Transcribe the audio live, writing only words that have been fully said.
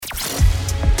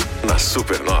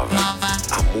Supernova,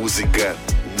 a música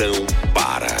não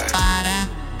para.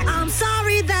 I'm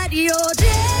sorry that you're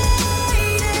dating.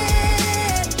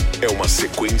 É uma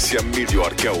sequência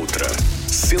melhor que a outra.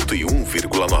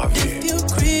 101,9.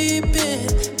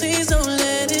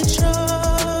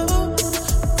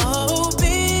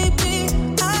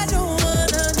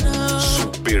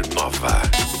 Supernova.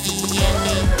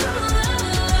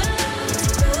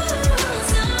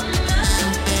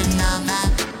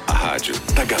 A rádio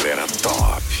da galera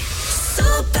top.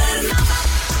 Supernova.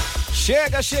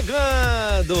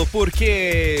 Chegando,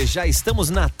 porque já estamos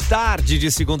na tarde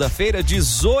de segunda-feira,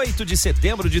 18 de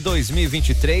setembro de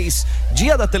 2023,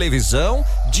 dia da televisão,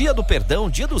 dia do perdão,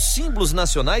 dia dos símbolos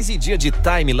nacionais e dia de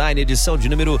Timeline, edição de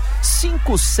número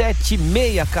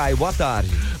 576, Caio, boa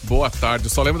tarde. Boa tarde,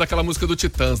 só lembro daquela música do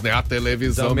Titãs, né? A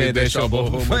televisão também me deixa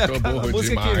burro, muito burro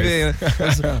demais. Que veio,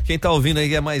 né? Quem tá ouvindo aí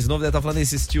que é mais novo deve estar falando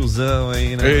desses tiozão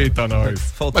aí, né? Eita, nós.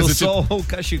 Faltou só o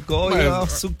cachecol e a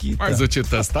suquita. Mas o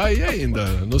Titãs tá aí ainda,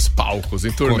 nos palcos,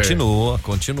 em turnê.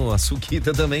 Continua. A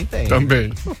suquita também tem.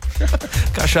 Também.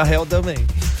 Cacharel também.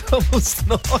 Vamos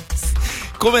nós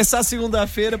começar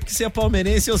segunda-feira, porque se é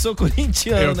palmeirense eu sou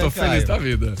corintiano, eu tô feliz da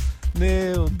vida.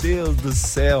 Meu Deus do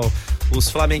céu. Os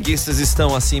flamenguistas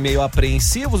estão assim meio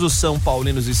apreensivos, os são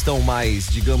paulinos estão mais,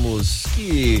 digamos,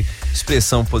 que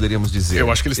expressão poderíamos dizer?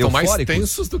 Eu acho que eles estão mais eufóricos?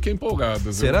 Tensos do que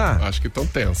empolgados. Será? Acho que estão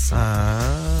tensos.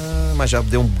 Mas já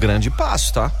deu um grande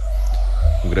passo, tá?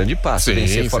 Um grande passo. Sim,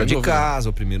 Vencer fora de dúvida. casa,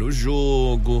 o primeiro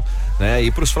jogo, né?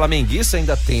 E pros flamenguistas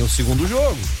ainda tem o segundo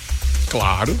jogo.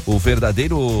 Claro.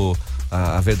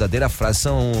 A verdadeira frase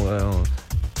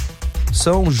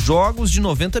são jogos de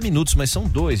 90 minutos, mas são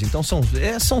dois, então são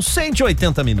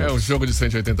 180 minutos. É um jogo de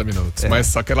 180 minutos, É. mas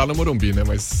só que é lá no Morumbi, né?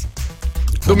 Mas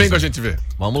domingo a gente vê.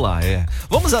 Vamos lá,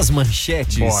 Vamos às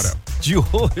manchetes Bora. de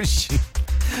hoje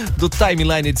do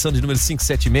Timeline, edição de número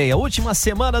 576, última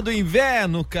semana do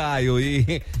inverno, Caio,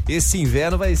 e esse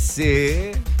inverno vai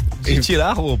ser de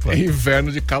tirar a roupa. É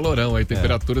inverno de calorão, aí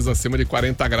temperaturas acima de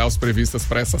 40 graus previstas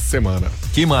para essa semana.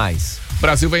 Que mais? O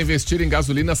Brasil vai investir em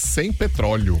gasolina sem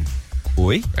petróleo.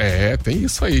 Oi? Tem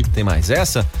isso aí. Tem mais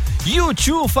essa?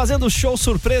 U2 fazendo show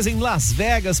surpresa em Las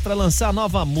Vegas pra lançar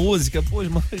nova música. Pô,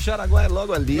 mas Jaraguá é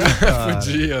logo ali, cara.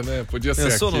 Podia, né? Podia ser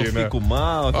Pensou aqui, no né? Fico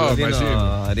Mal, aquilo ali imagina.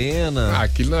 na arena.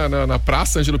 Aqui na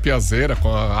Praça Ângelo Piazeira,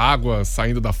 com a água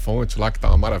saindo da fonte lá, que tá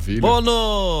uma maravilha.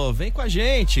 Bono, vem com a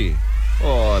gente.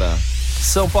 Ora,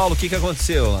 São Paulo, o que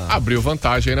aconteceu lá? Abriu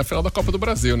vantagem aí na final da Copa do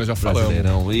Brasil, né? Já falamos.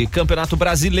 Brasileirão. E Campeonato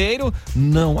Brasileiro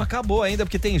não acabou ainda,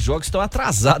 porque tem jogos que estão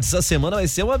atrasados. Essa semana vai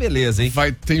ser uma beleza, hein?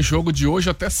 Tem jogo de hoje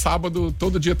até sábado,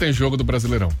 todo dia tem jogo do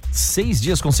Brasileirão. 6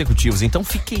 dias consecutivos, então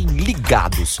fiquem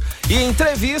ligados. E em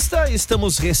entrevista,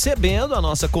 estamos recebendo a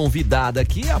nossa convidada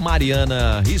aqui, a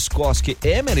Mariana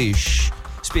Emmerich,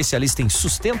 especialista em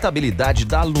sustentabilidade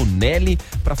da Lunelli,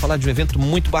 para falar de um evento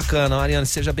muito bacana. Mariana,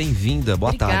 seja bem-vinda.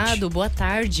 Boa tarde. Obrigado, boa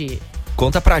tarde.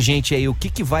 Conta pra gente aí o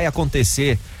que vai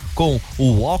acontecer com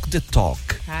o Walk the Talk.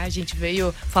 A gente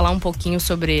veio falar um pouquinho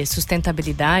sobre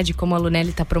sustentabilidade, como a Lunelli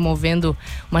está promovendo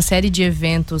uma série de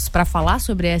eventos para falar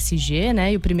sobre ESG,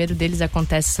 né? E o primeiro deles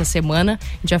acontece essa semana.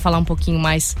 A gente vai falar um pouquinho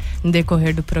mais no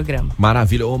decorrer do programa.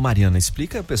 Maravilha. Ô Mariana,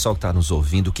 explica ao pessoal que está nos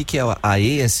ouvindo o que é a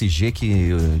ESG, que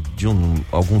de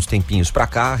alguns tempinhos para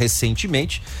cá,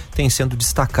 recentemente, tem sendo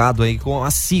destacado aí com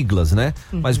as siglas, né?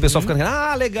 Mas o pessoal fica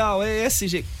dizendo, legal, é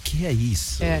ESG. Que é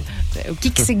isso? O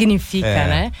que significa,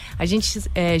 né? A gente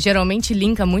geralmente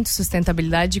linka muito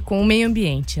sustentabilidade com o meio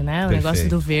ambiente, né? O Perfeito. negócio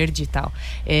do verde e tal.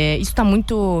 Isso está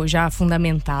muito já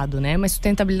fundamentado, né? Mas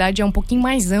sustentabilidade é um pouquinho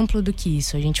mais amplo do que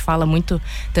isso. A gente fala muito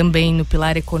também no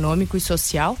pilar econômico e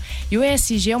social. E o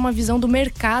ESG é uma visão do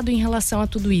mercado em relação a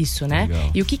tudo isso, né?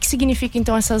 Legal. E o que significa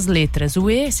então essas letras? O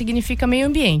E significa meio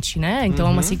ambiente, né? Então é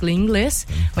uma sigla em inglês,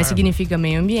 mas significa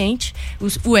meio ambiente.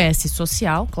 O S,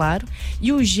 social, claro.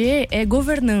 E o G é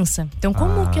governança. Então,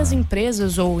 como que as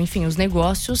empresas ou, enfim, os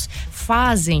negócios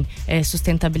fazem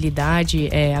sustentabilidade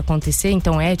acontecer?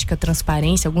 Então, ética,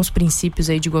 transparência, alguns princípios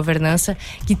aí de governança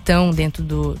que estão dentro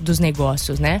dos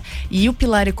negócios, né? E o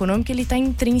pilar econômico, ele está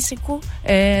intrínseco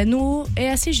no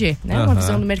ESG, né? Uma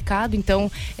visão do mercado.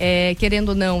 Então, querendo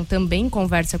ou não, também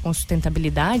conversa com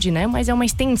sustentabilidade, né? Mas é uma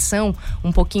extensão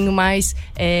um pouquinho mais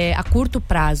a curto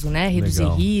prazo, né? Reduzir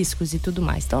Legal. riscos e tudo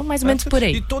mais. Então, mais ou menos por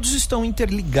aí. E todos estão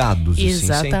interligados, ligados. Assim, isso é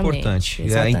Exatamente, importante.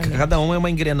 exatamente. Cada um é uma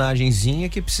engrenagenzinha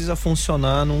que precisa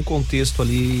funcionar num contexto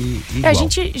ali igual. A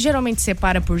gente geralmente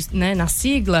separa na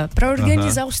sigla para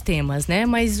organizar os temas, né?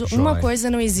 Mas uma coisa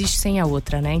não existe sem a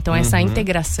outra, né? Então essa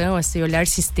integração, esse olhar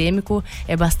sistêmico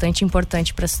é bastante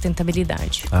importante para a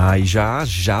sustentabilidade. E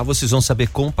já vocês vão saber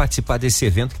como participar desse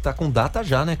evento que tá com data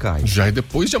já, né, Caio? Já é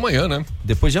depois de amanhã, né?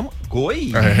 Depois de amanhã.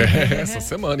 Oi! Essa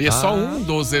semana. E é só um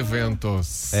dos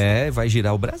eventos. Vai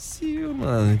girar o Brasil,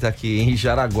 mano. Tá aqui em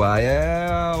Jaraguá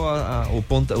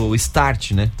o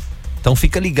start, né? Então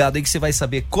fica ligado aí que você vai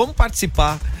saber como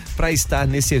participar para estar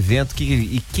nesse evento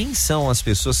e quem são as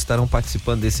pessoas que estarão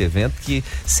participando desse evento, que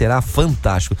será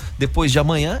fantástico. Depois de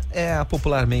amanhã é a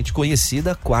popularmente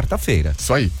conhecida quarta-feira.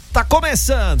 Isso aí. Tá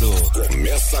começando!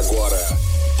 Começa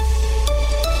agora.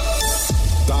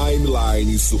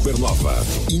 Timeline Supernova.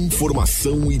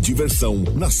 Informação e diversão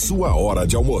na sua hora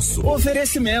de almoço.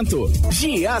 Oferecimento: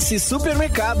 Giasse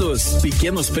Supermercados.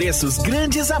 Pequenos preços,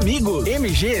 grandes amigos.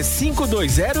 MG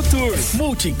 520 Tours.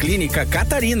 Multiclínica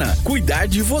Catarina. Cuidar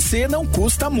de você não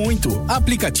custa muito.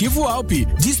 Aplicativo Alpe.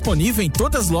 Disponível em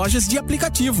todas as lojas de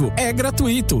aplicativo. É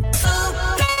gratuito.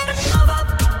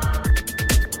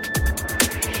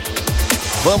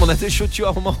 Vamos, né? Deixa eu te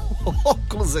arrumar um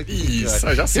óculos aqui. Isso,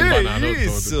 cara. Já se embanaram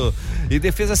todo. E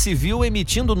Defesa Civil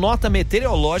emitindo nota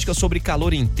meteorológica sobre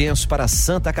calor intenso para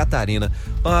Santa Catarina.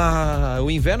 O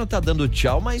inverno tá dando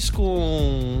tchau, mas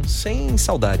sem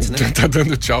saudades, né? Tá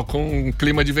dando tchau com um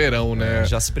clima de verão, né?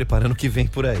 Já se preparando o que vem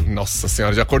por aí. Nossa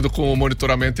senhora, de acordo com o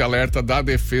monitoramento e alerta da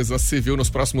Defesa Civil, nos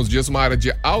próximos dias uma área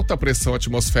de alta pressão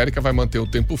atmosférica vai manter o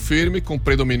tempo firme, com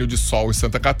predomínio de sol em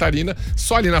Santa Catarina,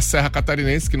 só ali na Serra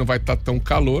Catarinense, que não vai estar tão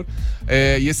calor.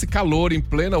 E esse calor em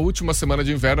plena última semana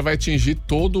de inverno vai atingir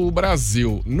todo o Brasil.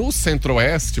 No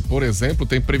Centro-Oeste, por exemplo,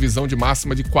 tem previsão de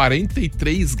máxima de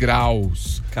 43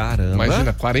 graus. Caramba!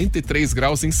 Imagina, 43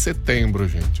 graus em setembro,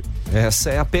 gente. Essa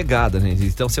é a pegada, né?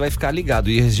 Então você vai ficar ligado.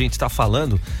 E a gente tá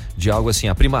falando de algo assim,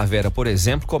 a primavera, por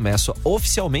exemplo, começa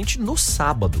oficialmente no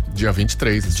sábado. Dia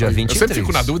 23. Dia 23. Eu sempre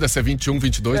fico na dúvida se é 21,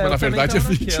 22, mas na verdade é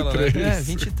 23. Né?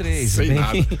 23. Sem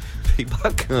nada. Bem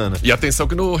bacana. E atenção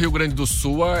que no Rio Grande do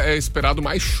Sul é esperado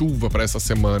mais chuva para essa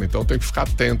semana, então tem que ficar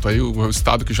atento aí, o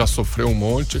estado que já sofreu um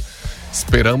monte.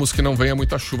 Esperamos que não venha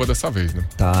muita chuva dessa vez, né?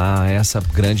 Tá, essa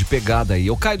grande pegada aí.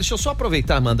 Ô, Caio, deixa eu só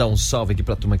aproveitar e mandar um salve aqui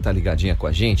pra turma que tá ligadinha com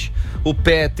a gente. O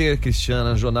Peter,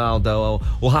 Cristiana, Jonalda,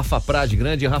 o Rafa Prade,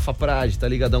 grande Rafa Prade, tá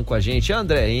ligadão com a gente. A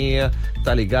Andreinha,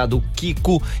 tá ligado, o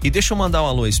Kiko. E deixa eu mandar um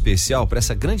alô especial pra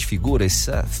essa grande figura,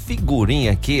 essa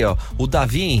figurinha aqui, ó, o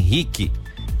Davi Henrique,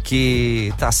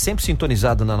 que tá sempre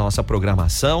sintonizado na nossa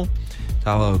programação.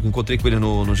 Encontrei com ele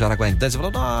no Jaraguá em Dança.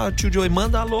 Ele falou: tio Joey,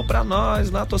 manda alô pra nós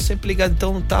lá, tô sempre ligado.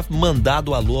 Então tá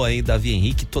mandado alô aí, Davi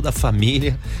Henrique, toda a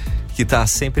família que tá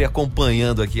sempre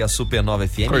acompanhando aqui a Supernova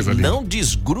FM. Não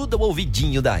desgruda o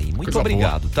ouvidinho daí. Muito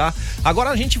obrigado, tá? Agora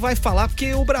a gente vai falar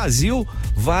porque o Brasil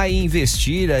vai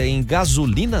investir em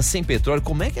gasolina sem petróleo.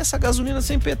 Como é que é essa gasolina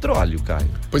sem petróleo, Caio?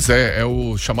 Pois é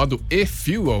o chamado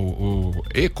e-fuel, o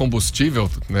e-combustível,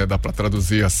 né? Dá pra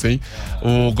traduzir assim.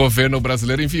 O governo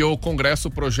brasileiro enviou ao Congresso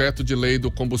o projeto de lei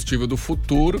do combustível do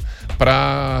futuro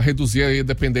para reduzir a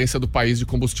dependência do país de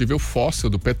combustível fóssil,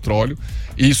 do petróleo.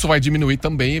 E isso vai diminuir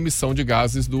também a emissão de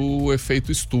gases do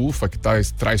efeito estufa, que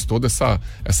traz toda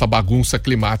essa bagunça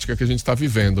climática que a gente está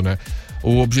vivendo, né?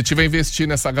 O objetivo é investir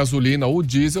nessa gasolina ou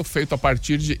diesel feito a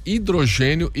partir de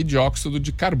hidrogênio e dióxido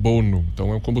de carbono.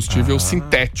 Então é um combustível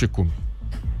sintético.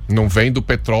 Não vem do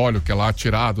petróleo, que é lá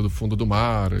tirado do fundo do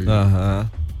mar.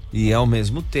 E ao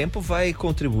mesmo tempo vai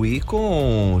contribuir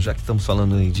com, já que estamos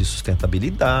falando de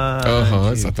sustentabilidade.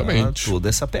 Exatamente. Toda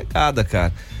essa pegada,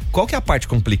 cara. Qual que é a parte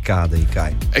complicada aí,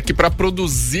 Caio? É que para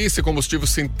produzir esse combustível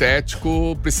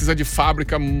sintético precisa de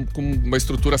fábrica com uma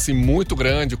estrutura assim muito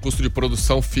grande, o custo de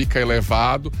produção fica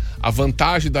elevado. A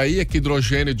vantagem daí é que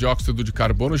hidrogênio e dióxido de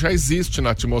carbono já existe na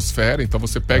atmosfera, então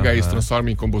você pega isso,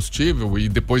 transforma em combustível e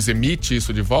depois emite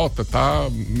isso de volta, tá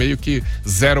meio que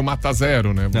zero mata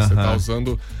zero, né? Você tá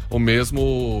usando o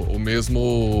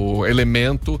mesmo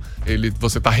elemento,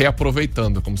 você tá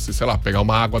reaproveitando, como se, sei lá, pegar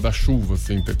uma água da chuva,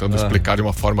 assim, tentando explicar de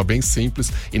uma forma bem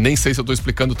simples, e nem sei se eu tô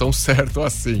explicando tão certo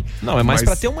assim. Não, é mais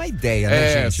para ter uma ideia,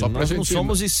 né, gente? Só pra nós não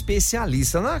somos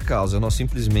especialistas na causa, nós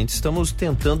simplesmente estamos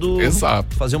tentando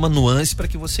fazer uma nuance para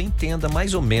que você entenda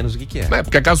mais ou menos o que é.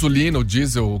 Porque a gasolina, o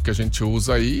diesel que a gente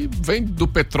usa aí, vem do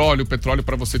petróleo. O petróleo,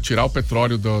 para você tirar o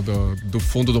petróleo do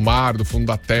fundo do mar, do fundo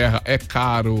da terra, é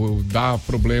caro, dá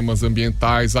problemas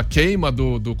ambientais. A queima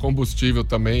do combustível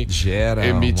também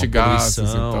emite gases.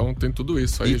 Então tem tudo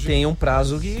isso aí. E tem um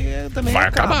prazo que também vai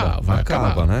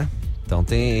acabar, né? Então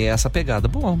tem essa pegada.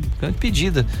 Bom, grande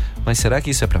pedida. Mas será que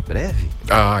isso é para breve?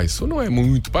 Isso não é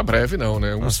muito para breve, não,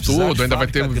 né? Estudo, ainda vai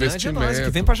ter um investimento. Nós que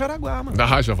vem para Jaraguá, mano.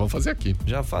 Já vamos fazer aqui.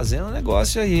 Já fazendo um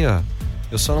negócio aí, ó.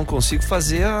 Eu só não consigo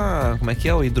fazer como é que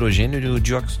é? O hidrogênio e o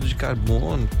dióxido de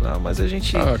carbono. Mas a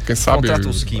gente quem sabe contrata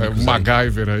os químicos. É o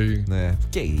MacGyver aí.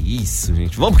 Que isso,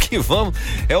 gente. Vamos que vamos.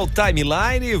 É o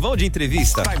Timeline. Vamos de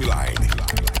entrevista. Timeline.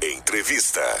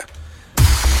 Entrevista.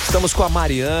 Estamos com a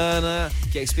Mariana,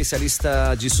 que é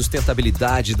especialista de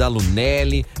sustentabilidade da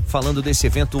Lunelli, falando desse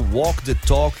evento Walk the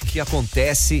Talk que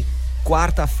acontece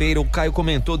quarta-feira. O Caio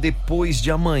comentou depois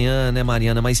de amanhã, né,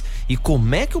 Mariana? Mas e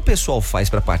como é que o pessoal faz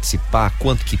para participar?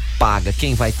 Quanto que paga?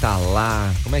 Quem vai estar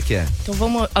lá? Como é que é? Então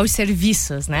vamos aos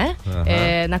serviços, né?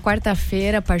 Na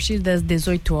quarta-feira, a partir das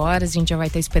 18 horas, a gente já vai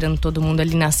estar esperando todo mundo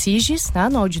ali na Siges,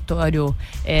 tá? No auditório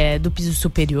do piso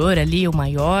superior ali, o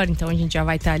maior. Então a gente já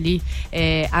vai estar ali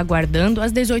aguardando.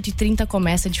 Às 18h30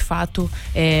 começa de fato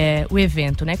o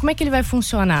evento, né? Como é que ele vai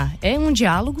funcionar? É um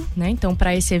diálogo, né? Então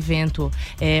para esse evento,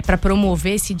 para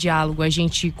promover esse diálogo, a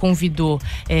gente convidou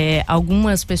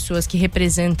algumas pessoas que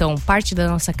representam parte da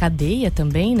nossa cadeia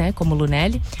também, né, como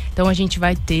Lunelli. Então a gente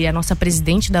vai ter a nossa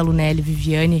presidente da Lunelli,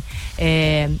 Viviane,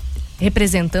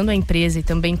 representando a empresa e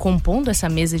também compondo essa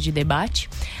mesa de debate.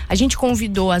 A gente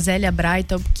convidou a Zélia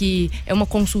Braita, que é uma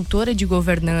consultora de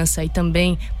governança e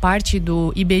também parte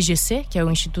do IBGC, que é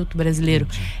o Instituto Brasileiro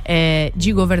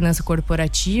de Governança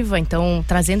Corporativa, então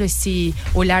trazendo esse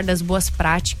olhar das boas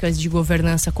práticas de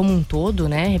governança como um todo,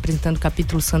 né, representando o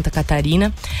capítulo Santa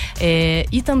Catarina,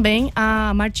 e também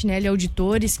a Martinelli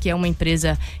Auditores, que é uma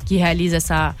empresa que realiza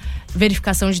essa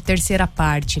verificação de terceira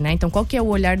parte, né? Então, qual que é o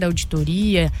olhar da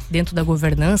auditoria dentro da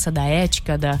governança, da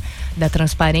ética, da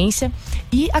transparência?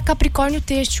 E a Capricórnio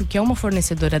Têxtil, que é uma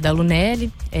fornecedora da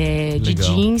Lunelli, de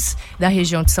jeans, da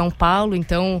região de São Paulo.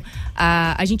 Então,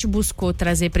 a gente buscou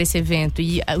trazer para esse evento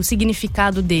e o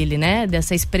significado dele, né?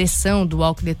 Dessa expressão do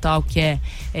Walk the Talk, que é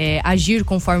agir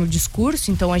conforme o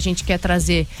discurso. Então, a gente quer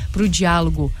trazer para o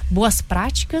diálogo boas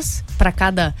práticas para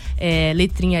cada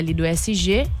letrinha ali do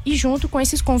ESG e junto com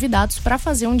esses convidados para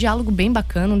fazer um diálogo bem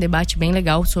bacana, um debate bem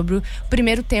legal sobre o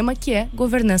primeiro tema, que é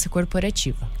governança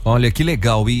corporativa. Olha que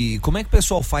legal. E como é que o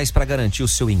pessoal faz para garantir o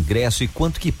seu ingresso e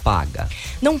quanto que paga?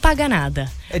 Não paga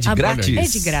nada. É de grátis? É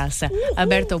de graça.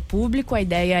 Aberto ao público. A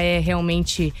ideia é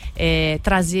realmente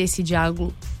trazer esse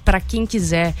diálogo para quem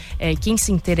quiser, quem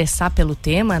se interessar pelo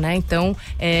tema, né? Então,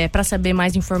 para saber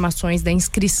mais informações da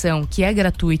inscrição, que é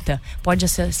gratuita, pode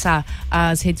acessar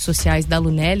as redes sociais da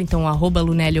Lunelli, então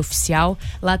 @Lunelli Oficial.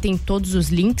 Lá tem todos os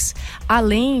links.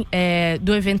 Além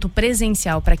do evento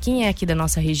presencial, para quem é aqui da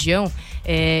nossa região,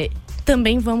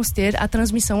 também vamos ter a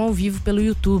transmissão ao vivo pelo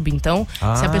YouTube. Então,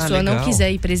 se a pessoa não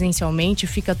quiser ir presencialmente,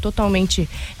 fica totalmente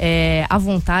à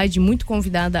vontade, muito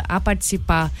convidada a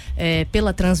participar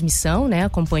pela transmissão, né,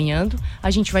 acompanhando.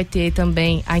 A gente vai ter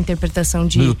também a interpretação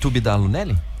de... No YouTube da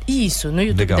Lunelli? Isso, no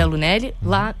YouTube da Lunelli,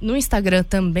 lá no Instagram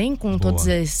também, com todos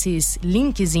esses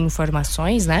links e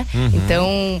informações, né?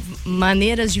 Então,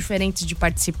 maneiras diferentes de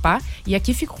participar. E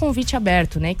aqui fica o convite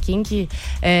aberto, né? Quem que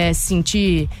se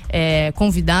sentir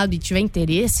convidado e tiver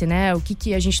interesse, né? O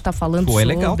que a gente tá falando sobre. É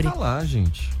legal tá lá,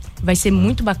 gente. Vai ser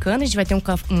muito bacana, a gente vai ter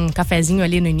um cafezinho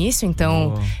ali no início,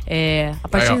 então a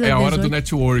partir a hora do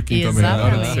networking também, a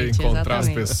hora de você encontrar as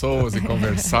pessoas e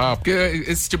conversar, porque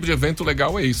esse tipo de evento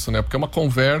legal é isso, né? Porque é uma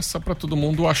conversa para todo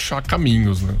mundo achar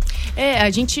caminhos, né?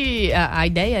 A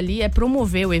ideia ali é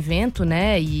promover o evento,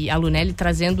 né? E a Lunelli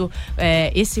trazendo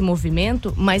esse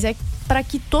movimento, mas é para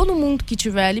que todo mundo que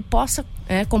estiver ali possa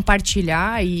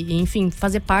compartilhar e, enfim,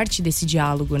 fazer parte desse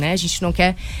diálogo, né? A gente não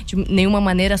quer de nenhuma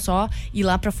maneira só ir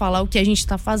lá para falar o que a gente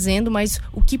está fazendo, mas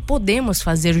o que podemos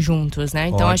fazer juntos, né?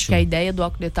 Então, acho que a ideia do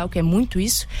Walk the Talk é muito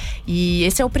isso. E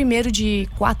esse é o primeiro de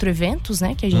 4 eventos,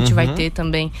 né? Que a gente vai ter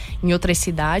também em outras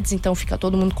cidades. Então, fica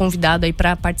todo mundo convidado aí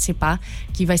para participar,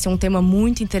 que vai ser um tema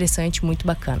muito interessante, muito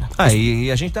bacana. E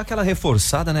a gente dá aquela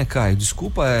reforçada, né, Caio?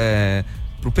 Desculpa,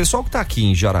 pro pessoal que tá aqui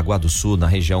em Jaraguá do Sul, na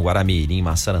região Guaramirim,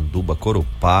 Massaranduba,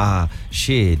 Corupá,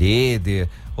 Xereder,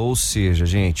 ou seja,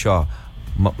 gente,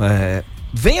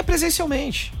 venha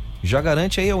presencialmente. Já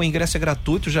garante aí, o ingresso é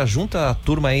gratuito, já junta a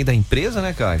turma aí da empresa,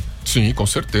 né, Caio? Sim, com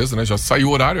certeza, né? Já saiu,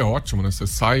 o horário é ótimo, né? Você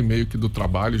sai meio que do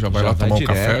trabalho, já vai lá tomar um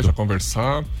café, já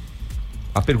conversar.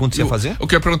 A pergunta que você ia fazer? O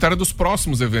que eu ia perguntar era dos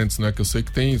próximos eventos, né? Que eu sei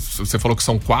que tem, você falou que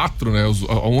são 4, né?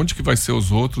 Onde que vai ser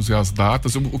os outros e as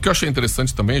datas. O que eu achei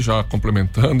interessante também, já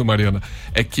complementando, Mariana,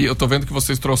 é que eu tô vendo que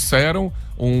vocês trouxeram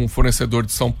um fornecedor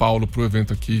de São Paulo pro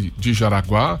evento aqui de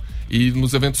Jaraguá, e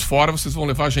nos eventos fora vocês vão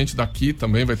levar a gente daqui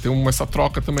também, vai ter essa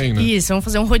troca também, né? Isso, vamos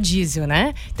fazer um rodízio,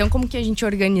 né? Então, como que a gente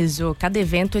organizou? Cada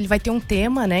evento ele vai ter um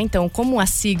tema, né? Então, como a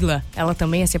sigla, ela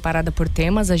também é separada por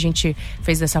temas, a gente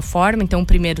fez dessa forma. Então, o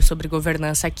primeiro sobre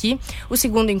governança aqui. O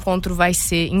segundo encontro vai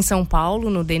ser em São Paulo,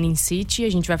 no Denim City.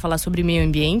 A gente vai falar sobre meio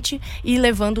ambiente e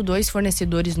levando 2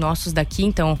 fornecedores nossos daqui.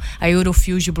 Então, a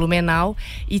Eurofield de Blumenau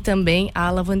e também a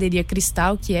Lavanderia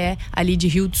Cristal, que é ali de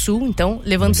Rio do Sul. Então,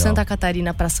 levando Legal. Santa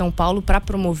Catarina para São Paulo para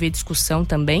promover discussão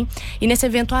também. E nesse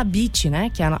evento a ABIT,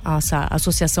 né, que é a nossa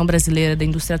Associação Brasileira da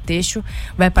Indústria Têxtil,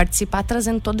 vai participar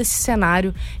trazendo todo esse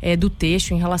cenário do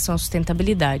têxtil em relação à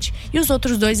sustentabilidade. E os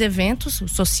outros 2 eventos, o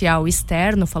social e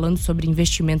externo, falando sobre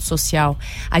investimento social,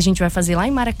 a gente vai fazer lá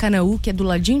em Maracanaú, que é do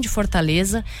ladinho de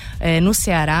Fortaleza, no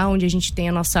Ceará, onde a gente tem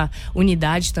a nossa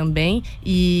unidade também,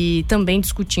 e também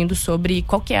discutindo sobre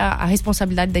qual que é a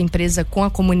responsabilidade da empresa com a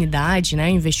comunidade,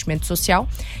 né, investimento social.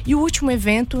 E o último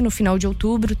evento, no final de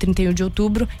outubro, 31 de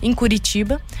outubro, em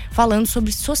Curitiba, falando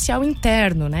sobre social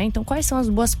interno, né? Então, quais são as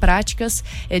boas práticas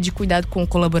de cuidado com o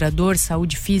colaborador,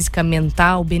 saúde física,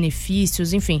 mental,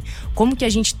 benefícios, enfim, como que a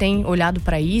gente tem olhado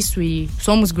para isso e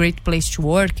somos Great Place to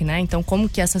Work, né? Então, como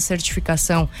que essa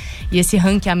certificação e esse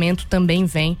ranqueamento também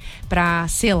vem para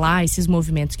selar esses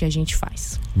movimentos que a gente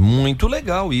faz. Muito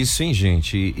legal isso, hein,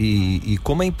 gente? E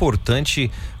como é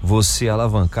importante você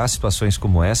alavancar situações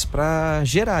como essa para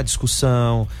gerar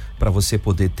discussão, para você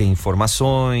poder ter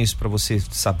informações, para você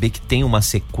saber que tem uma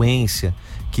sequência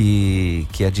que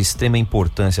é de extrema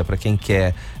importância para quem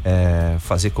quer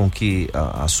fazer com que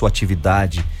a sua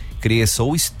atividade cresça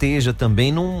ou esteja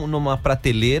também numa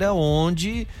prateleira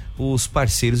onde os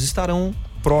parceiros estarão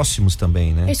próximos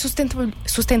também, né? E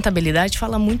sustentabilidade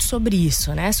fala muito sobre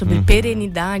isso, né? Sobre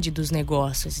perenidade dos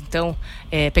negócios. Então,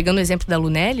 pegando o exemplo da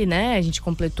Lunelli, né? A gente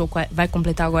vai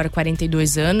completar agora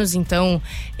 42 anos. Então,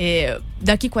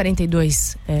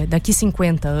 daqui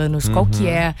 50 anos, qual que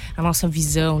é a nossa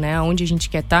visão, né? Onde a gente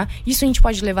quer estar. Isso a gente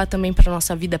pode levar também para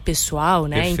nossa vida pessoal,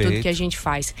 né? Perfeito. Em tudo que a gente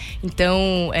faz.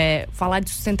 Então, falar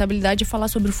de sustentabilidade é falar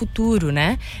sobre o futuro,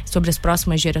 né? Sobre as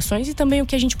próximas gerações e também o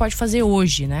que a gente pode fazer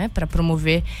hoje, né? Para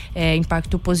promover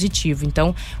impacto positivo.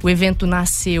 Então, o evento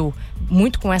nasceu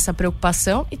muito com essa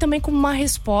preocupação e também como uma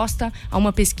resposta a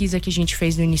uma pesquisa que a gente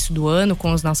fez no início do ano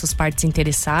com as nossas partes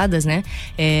interessadas, né?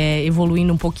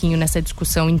 Evoluindo um pouquinho nessa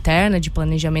discussão interna de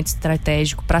planejamento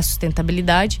estratégico para a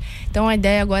sustentabilidade. Então, a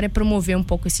ideia agora é promover um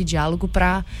pouco esse diálogo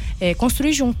para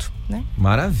construir junto, né?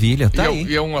 Maravilha, tá aí.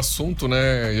 E é um assunto,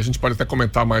 né? E a gente pode até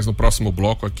comentar mais no próximo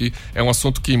bloco aqui. É um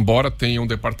assunto que, embora tenha um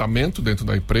departamento dentro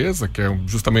da empresa, que é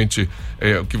justamente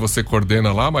o que você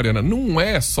coordena lá, Mariana, não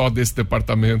é só desse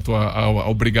departamento a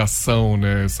obrigação,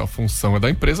 né? Essa função é da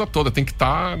empresa toda, tem que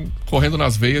estar correndo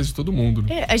nas veias de todo mundo,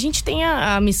 né? A gente tem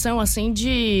a missão, assim,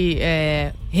 de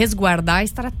resguardar a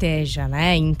estratégia,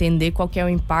 né? Entender qual que é o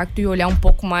impacto e olhar um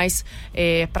pouco mais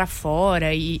para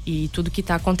fora e tudo que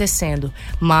está acontecendo.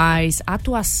 Mas a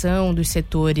atuação dos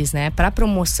setores, né? Para a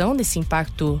promoção desse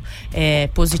impacto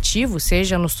positivo,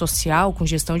 seja no social, com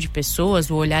gestão de pessoas,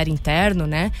 o olhar interno,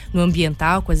 né? No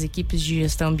ambiental, com as equipes de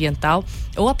gestão ambiental,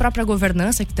 ou a própria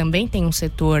governança, que também tem um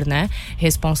setor, né,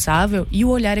 responsável, e o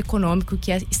olhar econômico,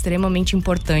 que é extremamente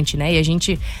importante, né? E a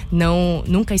gente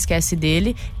nunca esquece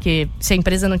dele, que se a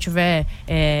empresa não tiver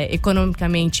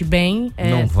economicamente bem,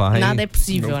 não vai, nada é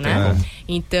possível, né?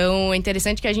 Tem. Então, é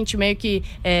interessante que a gente meio que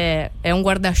é um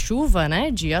guarda-chuva,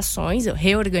 né, de ações,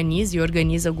 reorganiza e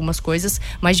organiza algumas coisas,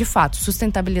 mas de fato,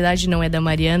 sustentabilidade não é da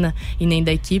Mariana e nem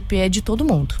da equipe, é de todo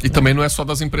mundo. E também não é só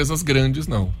das empresas grandes,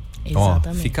 não.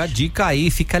 Exatamente. Ó, fica a dica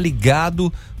aí, fica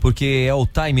ligado, porque é o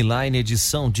Timeline,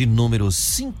 edição de número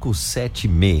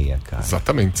 576, cara.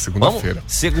 Exatamente, segunda-feira.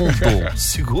 Segundou.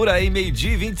 Segura aí,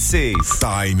 12:26.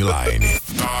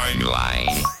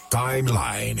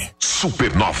 Timeline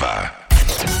Supernova.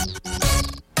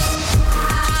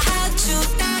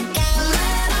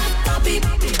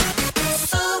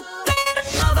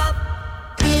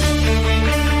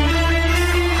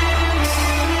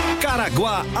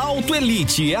 Caraguá Auto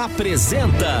Elite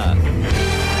apresenta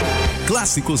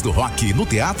Clássicos do Rock no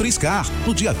Teatro Scar,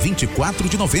 no dia 24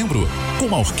 de novembro, com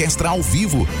uma orquestra ao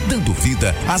vivo, dando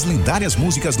vida às lendárias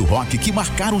músicas do rock que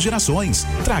marcaram gerações.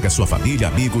 Traga sua família,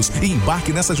 amigos e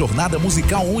embarque nessa jornada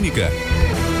musical única.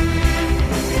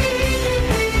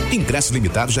 Ingressos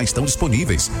limitados já estão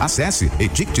disponíveis. Acesse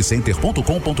eticketcenter.com.br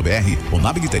ou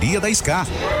na bilheteria da Scar.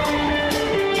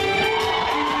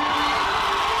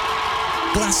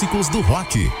 Clássicos do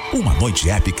Rock. Uma noite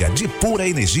épica de pura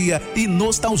energia e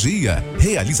nostalgia.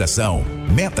 Realização: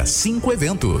 Meta 5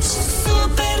 Eventos.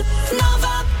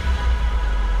 Supernova.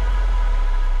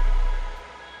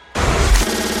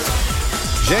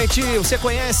 Gente, você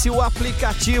conhece o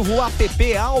aplicativo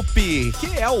app Alp? Que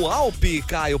é o Alp,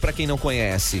 Caio, para quem não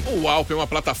conhece? O Alp é uma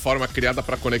plataforma criada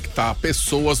para conectar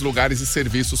pessoas, lugares e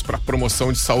serviços para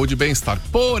promoção de saúde e bem-estar.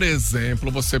 Por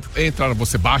exemplo,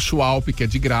 você baixa o Alp, que é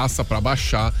de graça para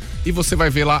baixar, e você vai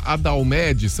ver lá a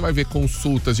Dalmed, você vai ver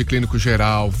consultas de clínico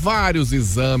geral, vários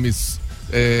exames,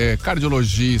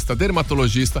 cardiologista,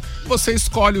 dermatologista. Você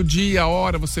escolhe o dia, a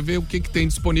hora, você vê o que tem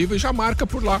disponível e já marca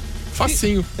por lá.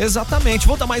 Facinho. Exatamente.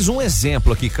 Vou dar mais um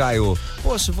exemplo aqui, Caio.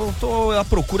 Poxa, tô à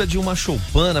procura de uma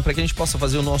choupana para que a gente possa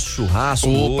fazer o nosso churrasco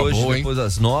hoje, boa, depois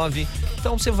das 9.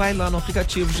 Então você vai lá no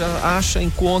aplicativo, já acha,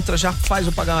 encontra, já faz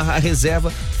a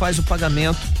reserva, faz o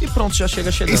pagamento e pronto, já chega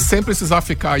chegando. E sem precisar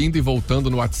ficar indo e voltando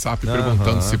no WhatsApp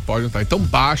perguntando se pode ou não. Então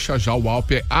baixa já o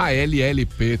Alp, é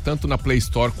ALLP, tanto na Play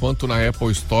Store quanto na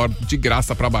Apple Store, de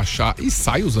graça para baixar e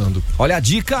sai usando. Olha a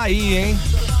dica aí, hein?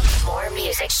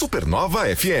 Supernova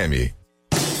FM.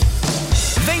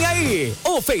 Vem aí,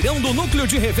 o feirão do Núcleo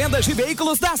de Revendas de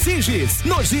Veículos da Siges,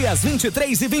 nos dias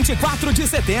 23 e 24 de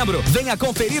setembro. Venha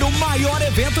conferir o maior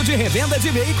evento de revenda de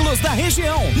veículos da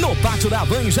região, no Pátio da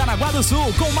Van em Jaraguá do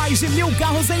Sul, com mais de 1.000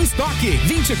 carros em estoque,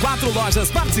 24 lojas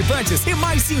participantes e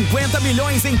mais 50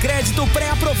 milhões em crédito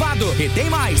pré-aprovado. E tem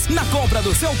mais, na compra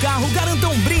do seu carro, garanta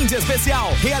um brinde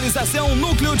especial. Realização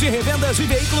Núcleo de Revendas de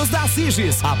Veículos da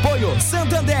Siges. Apoio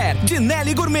Santander, de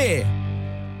Nelly Gourmet.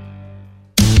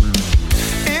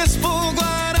 Expo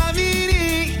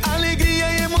Guaramirim,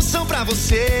 alegria e emoção pra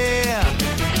você.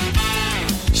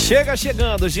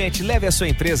 Chegando, gente. Leve a sua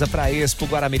empresa para a Expo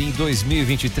Guaramirim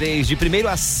 2023, de 1º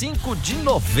a 5 de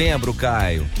novembro,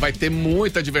 Caio. Vai ter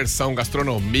muita diversão,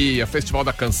 gastronomia, festival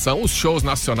da canção, os shows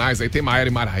nacionais, aí tem Maiara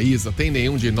e Maraísa, tem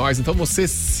Nenhum de Nós. Então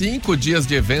 5 dias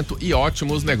de evento e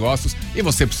ótimos negócios, e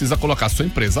você precisa colocar sua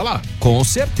empresa lá. Com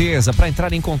certeza. Para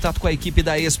entrar em contato com a equipe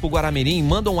da Expo Guaramirim,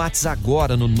 manda um WhatsApp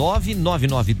agora no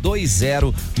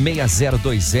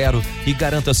 999206020 e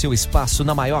garanta seu espaço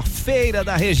na maior feira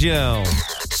da região.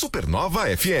 Supernova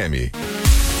FM.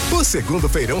 O segundo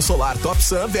feirão solar Top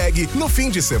Sun Bag no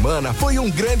fim de semana foi um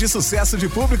grande sucesso de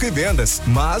público e vendas.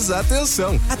 Mas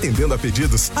atenção, atendendo a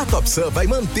pedidos, a Top Sun vai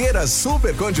manter as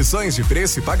super condições de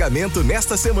preço e pagamento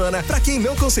nesta semana para quem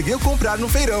não conseguiu comprar no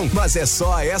feirão. Mas é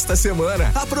só esta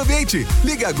semana. Aproveite!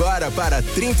 Liga agora para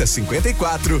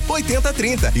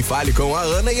 3054-8030 e fale com a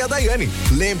Ana e a Daiane.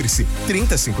 Lembre-se,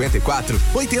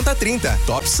 3054-8030.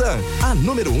 Top Sun, a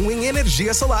número 1 em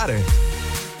energia solar.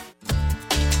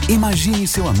 Imagine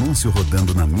seu anúncio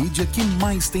rodando na mídia que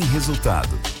mais tem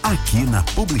resultado. Aqui na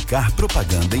Publicar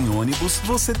Propaganda em Ônibus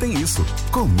você tem isso.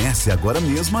 Comece agora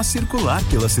mesmo a circular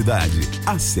pela cidade.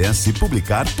 Acesse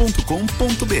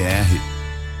publicar.com.br.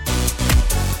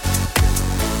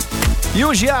 E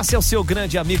o Giasse é o seu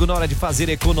grande amigo na hora de fazer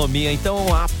economia,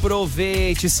 então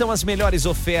aproveite, são as melhores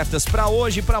ofertas para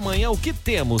hoje e para amanhã. O que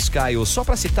temos, Caio? Só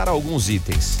para citar alguns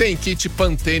itens. Tem kit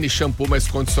Pantene shampoo mais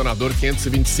condicionador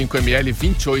 525ml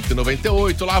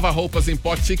 28,98. Lava roupas em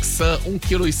pó Tixan 1,6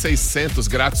 kg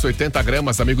grátis 80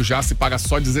 gramas. Amigo Giasse paga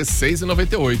só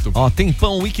 16,98. Ó, tem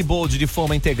pão Wickbold de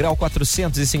forma integral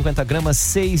 450 gramas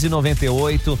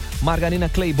 6,98. Margarina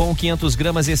Claybon 500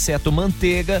 gramas exceto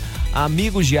manteiga.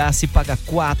 Amigo Giasse paga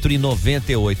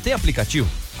 4,98. Tem aplicativo?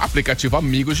 Aplicativo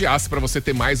Amigo Giasse para você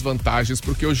ter mais vantagens,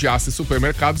 porque o Giasse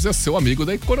Supermercados é seu amigo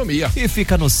da economia. E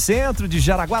fica no centro de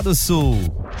Jaraguá do Sul.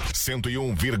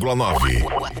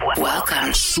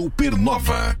 101,9.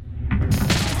 Supernova.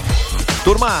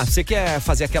 Turma, você quer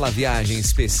fazer aquela viagem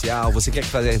especial? Você quer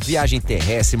fazer viagem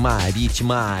terrestre,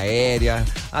 marítima, aérea,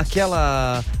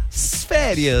 aquela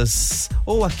férias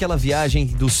ou aquela viagem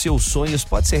dos seus sonhos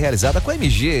pode ser realizada com a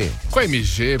MG. Com a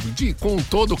MG, com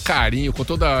todo carinho, com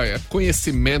todo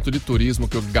conhecimento de turismo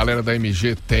que a galera da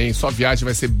MG tem. Sua viagem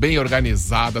vai ser bem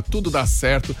organizada, tudo dá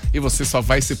certo e você só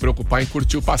vai se preocupar em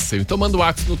curtir o passeio. Então manda o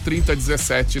WhatsApp no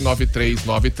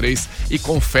 3017-9393 e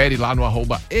confere lá no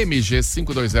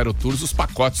 @MG520Tours os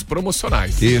pacotes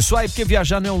promocionais. Isso aí, porque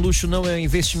viajar não é um luxo, não, é um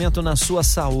investimento na sua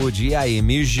saúde. E a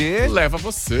MG leva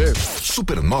você.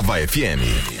 Supernova FM.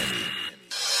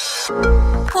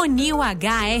 O New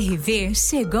HRV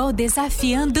chegou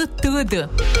desafiando tudo.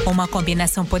 Uma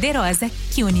combinação poderosa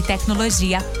que une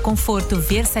tecnologia, conforto,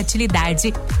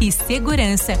 versatilidade e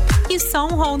segurança. E só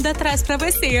um Honda traz pra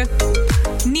você.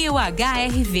 New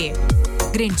HRV.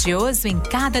 Grandioso em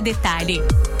cada detalhe.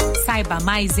 Saiba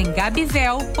mais em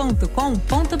gabivel.com.br.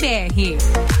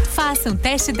 Faça um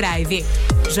test drive.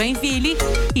 Joinville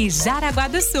e Jaraguá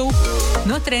do Sul.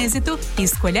 No trânsito,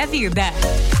 escolha a vida.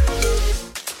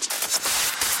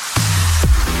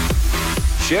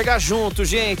 Chega junto,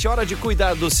 gente. Hora de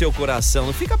cuidar do seu coração.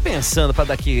 Não fica pensando para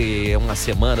daqui uma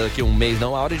semana, daqui um mês,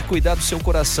 não. A hora de cuidar do seu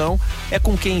coração é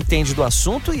com quem entende do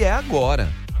assunto e é agora.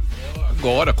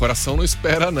 Agora, coração não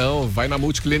espera não. Vai na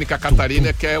Multiclínica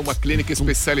Catarina, que é uma clínica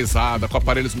especializada com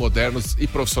aparelhos modernos e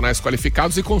profissionais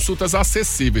qualificados e consultas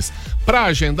acessíveis. Para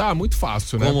agendar, muito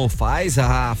fácil, né? Como faz?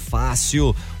 Ah,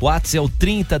 fácil. O WhatsApp é o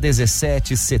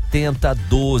 3017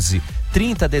 7012.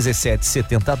 3017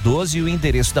 7012 e o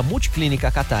endereço da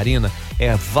Multiclínica Catarina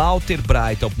é Walter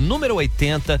Brighton, número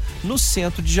 80, no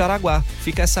centro de Jaraguá.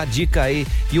 Fica essa dica aí.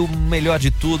 E o melhor de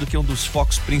tudo, que um dos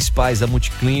focos principais da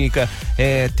Multiclínica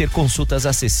é ter consultas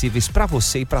acessíveis para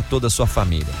você e para toda a sua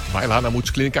família. Vai lá na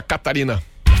Multiclínica Catarina.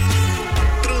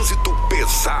 Trânsito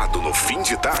pesado no fim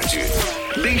de tarde.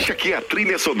 Deixa que a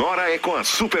trilha sonora é com a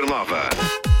Supernova.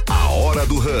 A Hora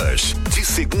do Rush, de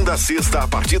segunda a sexta a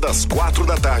partir das 4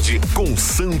 da tarde, com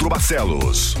Sandro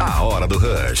Barcelos. A Hora do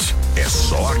Rush é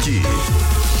só aqui.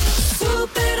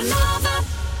 Supernova.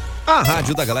 A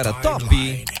rádio da galera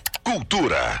top.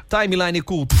 Cultura. Timeline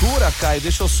Cultura, Caio.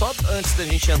 Deixa eu só, antes da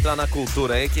gente entrar na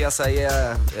cultura aí, que essa aí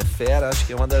é fera, acho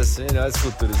que é uma das melhores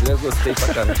culturas. Eu gostei pra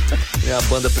caramba. É a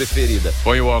banda preferida.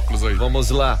 Põe o óculos aí.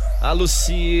 Vamos lá. A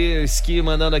Luciski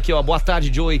mandando aqui, ó. Boa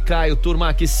tarde, Joe e Caio.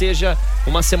 Turma, que seja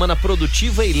uma semana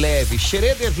produtiva e leve.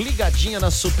 Schroeder ligadinha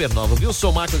na Supernova, viu? O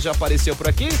Sou Marcos já apareceu por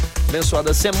aqui.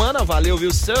 Abençoada semana. Valeu,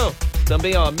 viu, São?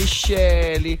 Também, ó,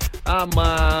 Michele, a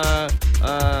Mar,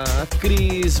 a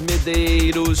Cris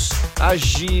Medeiros, a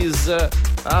Giza,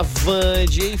 a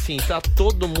Vande, enfim, tá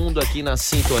todo mundo aqui na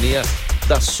sintonia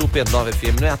da Supernova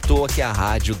FM. Não é à toa que é a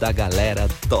rádio da galera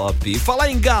top. E falar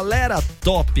em galera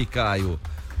top, Caio.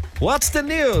 What's the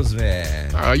news,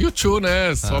 velho? A YouTube,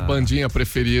 né? Sua bandinha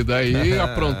preferida aí,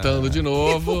 aprontando de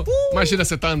novo. Imagina,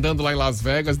 você tá andando lá em Las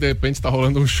Vegas, de repente tá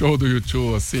rolando um show do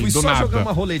YouTube, assim, Fui do só nada. Jogar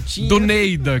uma roletinha. Do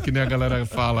Neida, que nem a galera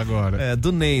fala agora. É,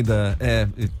 do Neida. É,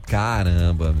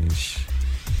 caramba, bicho.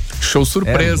 Show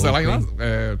surpresa, louco, lá em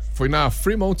foi na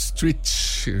Fremont Street.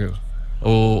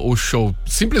 O show.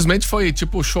 Simplesmente foi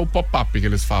tipo o show pop-up que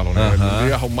eles falam, né?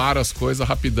 Eles arrumaram as coisas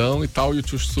rapidão e tal, e o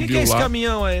YouTube subiu lá. Que é esse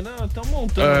caminhão aí? Não, estão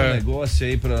montando um negócio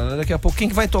aí pra... Daqui a pouco, quem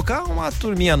que vai tocar? Uma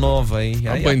turminha nova aí.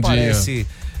 Uma aí bandinha. Aparece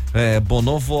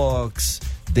Bonovox,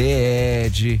 The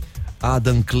Edge,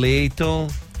 Adam Clayton...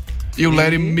 E o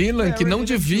Larry Millen, que não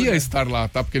devia estar lá,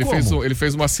 tá? Porque ele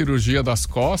fez uma cirurgia das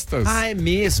costas. Ah, é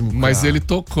mesmo, cara. Mas ele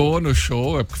tocou no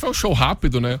show, porque foi um show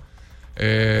rápido, né?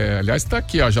 Aliás, tá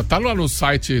aqui, ó. Já tá lá no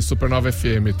site Supernova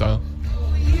FM, tá?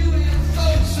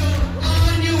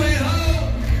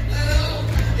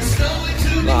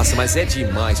 Nossa, mas é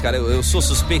demais, cara. Eu sou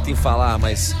suspeito em falar,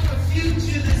 mas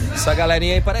essa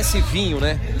galerinha aí parece vinho,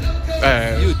 né?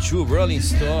 YouTube, Rolling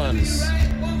Stones.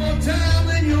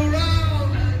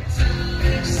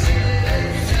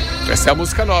 Essa é a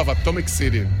música nova, Atomic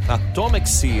City. Atomic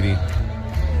City.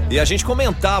 E a gente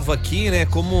comentava aqui, né,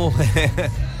 como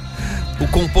o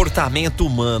comportamento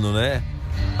humano, né?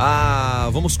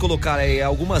 Vamos colocar aí,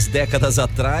 algumas décadas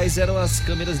atrás eram as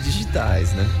câmeras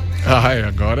digitais, né?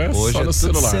 Agora é hoje só no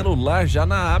celular. Celular já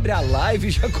abre a live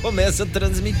e já começa a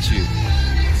transmitir.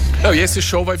 Não, e esse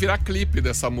show vai virar clipe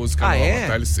dessa música nova,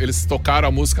 tá? Eles tocaram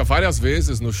a música várias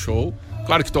vezes no show.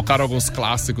 Claro que tocaram alguns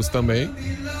clássicos também.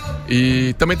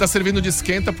 E também tá servindo de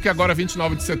esquenta, porque agora,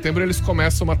 29 de setembro, eles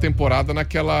começam uma temporada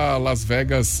naquela Las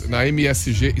Vegas, na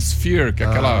MSG Sphere, que é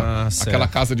aquela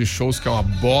casa de shows que é uma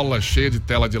bola cheia de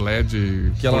tela de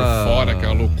LED por fora, que é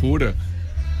uma loucura.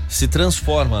 Se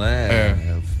transforma,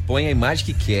 né? Põe a imagem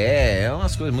que quer, é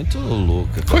umas coisas muito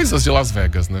loucas. Coisas de Las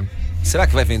Vegas, né? Será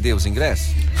que vai vender os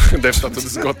ingressos? Deve estar tudo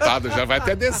esgotado, já vai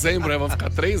até dezembro, né? Vão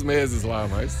ficar 3 meses lá,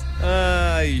 mas...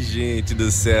 Ai, gente do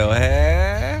céu,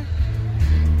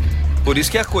 Por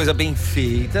isso que a coisa bem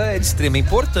feita é de extrema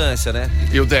importância, né?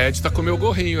 E o The Edge tá com o meu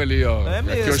gorrinho ali, ó. É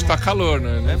mesmo. Aqui hoje tá calor,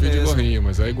 né? Não vi de gorrinho,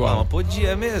 mas é igual. Não,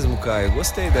 podia mesmo, Caio.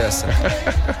 Gostei dessa.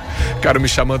 Cara, me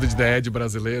chamando de The Edge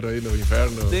brasileiro aí no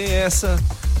inverno. Tem essa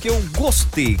que eu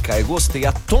gostei, Caio. Gostei.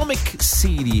 Atomic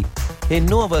City. É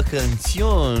nova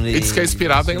canção. E diz que é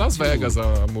inspirada em Las Vegas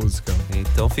a música.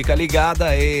 Então fica ligada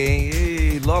aí,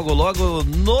 hein? Logo, logo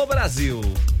no Brasil.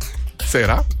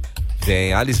 Será?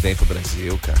 Vem, eles vêm pro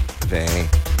Brasil, cara. Vem.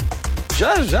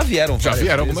 Já vieram. Já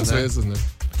vieram algumas vezes, né?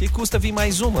 Que custa vir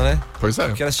mais uma, né? Pois é.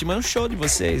 Eu quero estimar um show de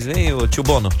vocês. Vem, ô tio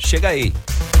Bono. Chega aí.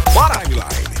 Bora! Timeline.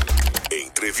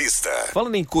 Entrevista.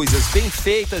 Falando em coisas bem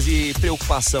feitas e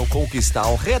preocupação com o que está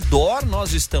ao redor,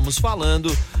 nós estamos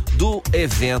falando do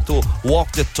evento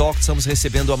Walk the Talk. Estamos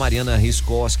recebendo a Mariana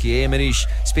Emmerich,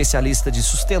 especialista de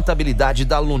sustentabilidade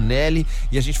da Lunelli,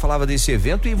 e a gente falava desse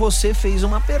evento e você fez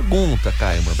uma pergunta,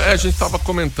 Caio Mandolesi. A gente estava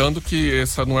comentando que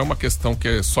essa não é uma questão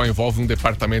que só envolve um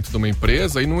departamento de uma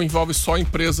empresa e não envolve só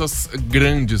empresas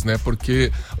grandes, né?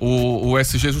 Porque o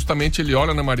ESG justamente ele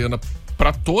olha, né, Mariana,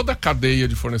 para toda a cadeia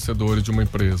de fornecedores de uma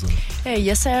empresa. E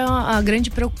essa é a grande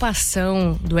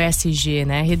preocupação do ESG,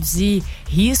 né? Reduzir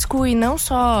risco e não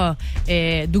só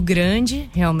do grande,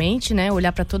 realmente, né?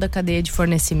 Olhar para toda a cadeia de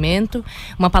fornecimento.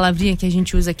 Uma palavrinha que a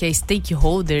gente usa que é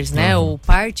stakeholders, né? Ou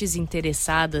partes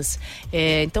interessadas.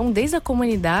 Então, desde a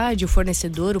comunidade, o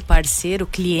fornecedor, o parceiro, o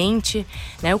cliente,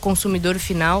 né? O consumidor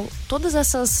final, todas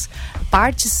essas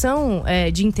partes são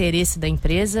de interesse da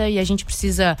empresa e a gente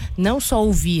precisa não só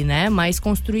ouvir, né? Mas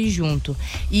construir junto.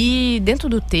 E dentro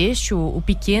do texto, o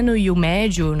pequeno e o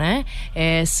médio, né,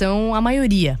 são a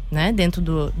maioria, né, dentro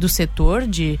do setor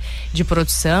de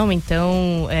produção.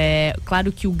 Então,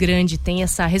 claro que o grande tem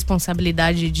essa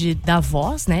responsabilidade de dar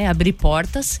voz, né, abrir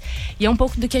portas, e é um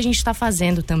pouco do que a gente está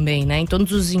fazendo também, né, em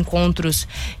todos os encontros,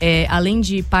 além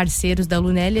de parceiros da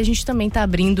Lunelli, a gente também está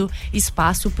abrindo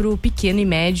espaço para o pequeno e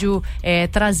médio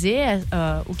trazer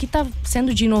o que está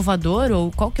sendo de inovador, ou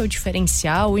qual que é o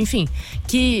diferencial, enfim,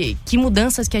 que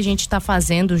mudanças que a gente está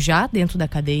fazendo já dentro da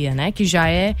cadeia, né? Que já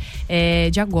é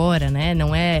de agora, né?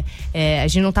 Não a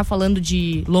gente não está falando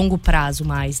de longo prazo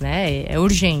mais, né? É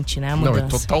urgente, né? A mudança. Não, é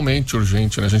totalmente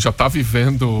urgente, né? A gente já está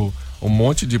vivendo um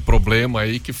monte de problema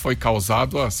aí que foi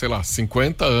causado há,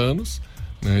 50 anos,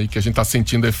 né? E que a gente está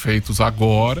sentindo efeitos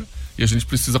agora. E a gente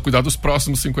precisa cuidar dos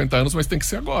próximos 50 anos, mas tem que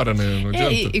ser agora, né? Não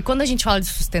adianta. E quando a gente fala de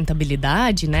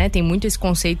sustentabilidade, né, tem muito esse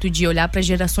conceito de olhar para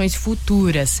gerações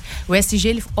futuras. O ESG,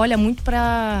 ele olha muito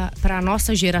para a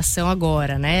nossa geração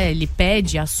agora, né? Ele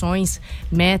pede ações,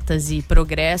 metas e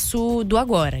progresso do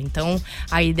agora. Então,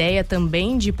 a ideia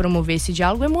também de promover esse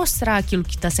diálogo é mostrar aquilo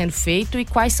que está sendo feito e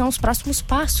quais são os próximos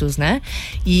passos, né?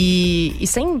 E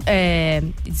sem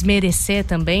desmerecer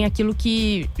também aquilo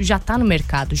que já está no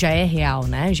mercado, já é real,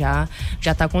 né? Já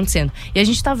está acontecendo. E a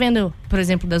gente está vendo, por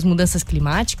exemplo, das mudanças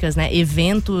climáticas, né?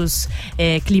 Eventos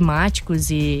climáticos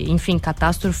e, enfim,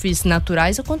 catástrofes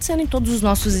naturais acontecendo em todos os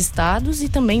nossos estados e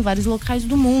também em vários locais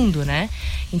do mundo, né?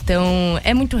 Então,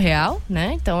 é muito real,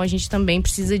 né? Então, a gente também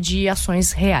precisa de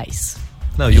ações reais.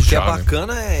 Não, e o que é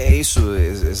bacana é isso,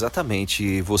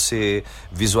 exatamente, você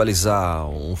visualizar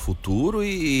um futuro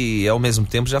e ao mesmo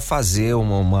tempo já fazer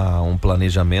um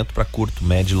planejamento para curto,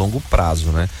 médio e longo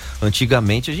prazo, né?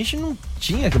 Antigamente a gente não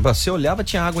tinha, você olhava,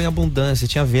 tinha água em abundância,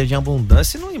 tinha verde em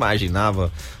abundância e não imaginava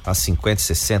há 50,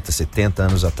 60, 70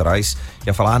 anos atrás,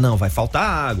 ia falar, não, vai faltar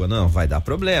água, não, vai dar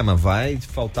problema, vai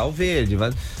faltar o verde,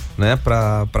 vai... né,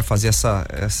 pra fazer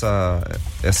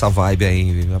essa vibe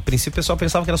aí. A princípio o pessoal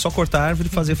pensava que era só cortar a árvore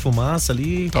e fazer fumaça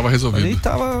ali. Tava resolvido. Ali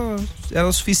era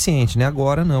o suficiente, né?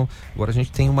 Agora não. Agora a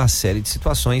gente tem uma série de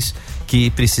situações que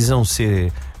precisam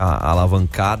ser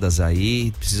alavancadas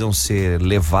aí, precisam ser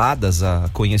levadas a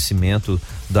conhecimento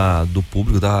do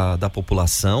público, da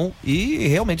população e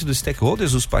realmente dos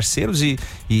stakeholders, os parceiros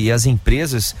e as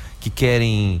empresas que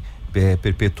querem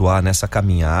perpetuar nessa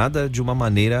caminhada de uma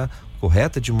maneira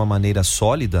correta, de uma maneira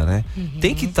sólida, né?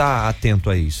 Tem que estar atento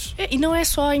a isso. E não é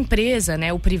só a empresa,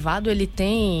 né? O privado, ele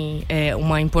tem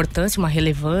uma importância, uma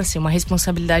relevância, uma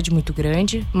responsabilidade muito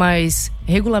grande, mas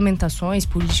regulamentações,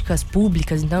 políticas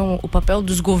públicas, então o papel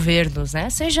dos governos, né?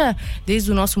 Seja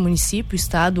desde o nosso município,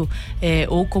 estado,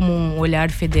 ou como um olhar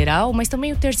federal, mas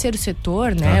também o terceiro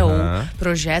setor, né? Ou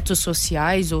projetos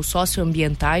sociais ou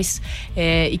socioambientais,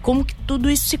 e como que tudo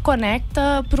isso se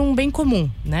conecta para um bem comum,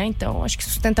 né? Então, acho que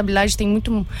sustentabilidade tem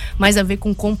muito mais a ver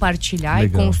com compartilhar.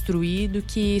 Legal. E construir do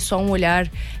que só um olhar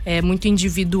muito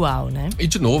individual, né? E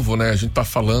de novo, né? A gente tá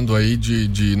falando aí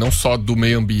de não só do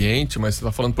meio ambiente, mas você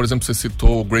tá falando, por exemplo, você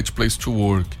citou o Great Place to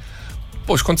Work.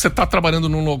 Poxa, quando você tá trabalhando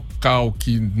num local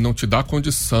que não te dá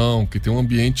condição, que tem um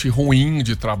ambiente ruim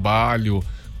de trabalho,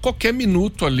 qualquer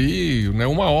minuto ali, né?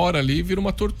 1 hora ali vira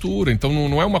uma tortura. Então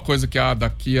não é uma coisa que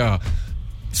daqui a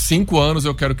 5 anos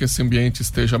eu quero que esse ambiente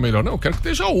esteja melhor. Não, eu quero que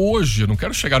esteja hoje. Eu não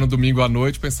quero chegar no domingo à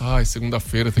noite e pensar,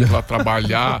 segunda-feira tem que ir lá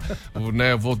trabalhar,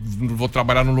 né? Vou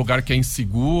trabalhar num lugar que é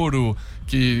inseguro,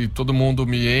 que todo mundo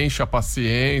me enche a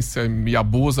paciência, me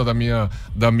abusa da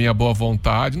minha boa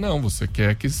vontade. Não, você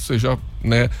quer que isso seja,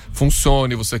 né,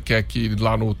 funcione, você quer que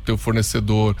lá no teu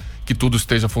fornecedor que tudo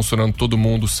esteja funcionando, todo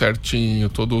mundo certinho,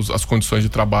 todas as condições de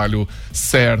trabalho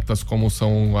certas, como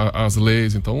são as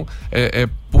leis. Então, é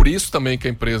por isso também que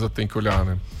a empresa tem que olhar,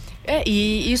 né?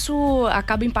 E isso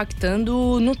acaba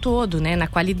impactando no todo, né? Na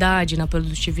qualidade, na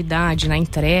produtividade, na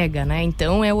entrega, né?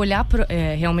 Então é olhar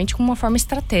realmente como uma forma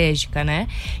estratégica, né?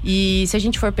 E se a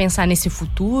gente for pensar nesse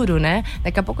futuro, né?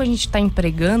 Daqui a pouco a gente está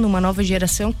empregando uma nova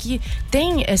geração que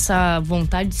tem essa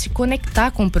vontade de se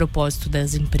conectar com o propósito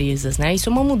das empresas, né? Isso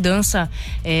é uma mudança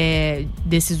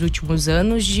desses últimos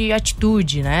anos de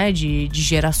atitude, né? De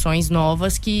gerações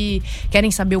novas que querem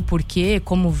saber o porquê,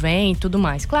 como vem e tudo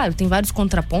mais. Claro, tem vários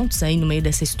contrapontos aí no meio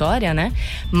dessa história, né?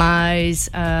 Mas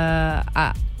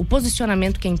o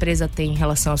posicionamento que a empresa tem em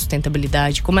relação à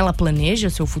sustentabilidade, como ela planeja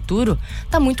o seu futuro,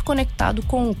 está muito conectado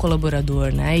com o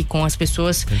colaborador, né? E com as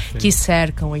pessoas que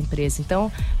cercam a empresa.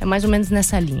 Então, é mais ou menos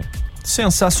nessa linha.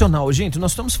 Sensacional. Gente,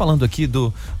 nós estamos falando aqui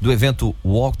do evento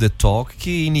Walk the Talk,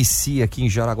 que inicia aqui em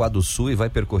Jaraguá do Sul e vai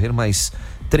percorrer mais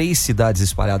 3 cidades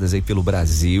espalhadas aí pelo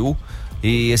Brasil.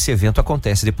 E esse evento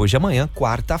acontece depois de amanhã,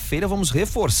 quarta-feira. Vamos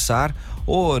reforçar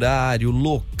horário,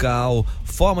 local,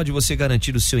 forma de você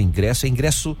garantir o seu ingresso. É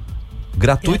ingresso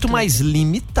gratuito, mas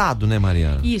limitado, né,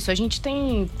 Mariana? Isso, a gente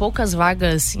tem poucas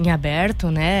vagas em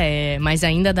aberto, né? Mas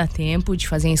ainda dá tempo de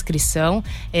fazer a inscrição.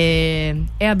 É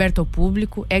aberto ao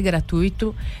público, é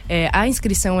gratuito. A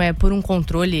inscrição é por um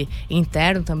controle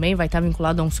interno também, vai estar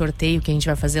vinculado a um sorteio que a gente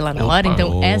vai fazer lá na hora.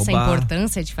 Então, essa é a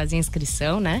importância de fazer a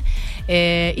inscrição, né?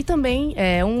 E também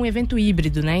é um evento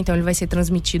híbrido, né? Então, ele vai ser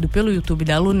transmitido pelo YouTube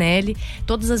da Lunelli.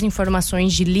 Todas as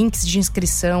informações de links de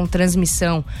inscrição,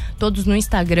 transmissão, todos no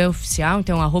Instagram oficial.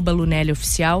 Então, @Lunelli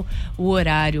Oficial. O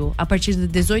horário, a partir das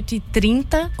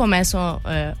 18h30 começa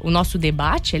o nosso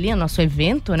debate ali, o nosso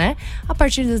evento, né? A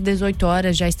partir das 18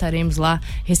 horas já estaremos lá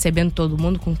recebendo todo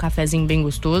mundo com um cafezinho bem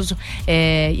gostoso.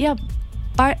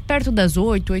 Perto das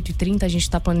 8h30 a gente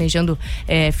está planejando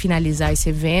finalizar esse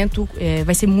evento.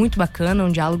 Vai ser muito bacana,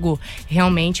 um diálogo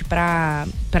realmente para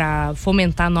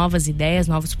fomentar novas ideias,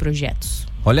 novos projetos.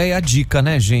 Olha aí a dica,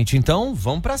 né, gente? Então,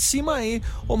 vamos pra cima aí.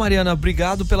 Ô, Mariana,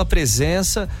 obrigado pela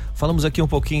presença. Falamos aqui um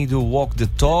pouquinho do Walk the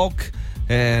Talk.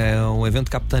 Um evento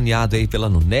capitaneado aí pela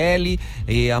Lunelli.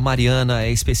 E a Mariana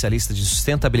é especialista de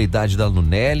sustentabilidade da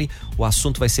Lunelli. O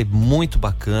assunto vai ser muito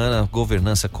bacana,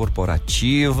 governança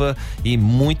corporativa e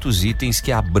muitos itens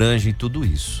que abrangem tudo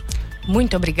isso.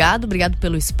 Muito obrigado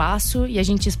pelo espaço e a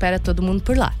gente espera todo mundo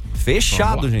por lá.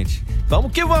 Fechado, gente.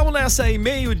 Vamos que vamos nessa aí,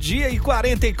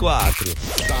 12:44.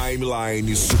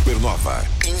 Timeline Supernova.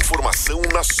 Informação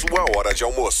na sua hora de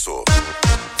almoço.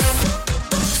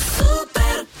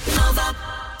 Supernova.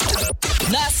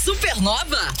 Na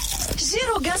Supernova,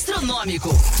 giro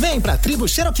gastronômico. Vem pra Tribo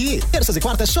Cherokee. Terças e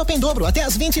quartas, shopping em dobro até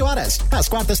às 20 horas. As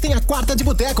quartas tem a quarta de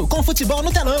boteco com futebol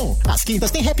no telão. As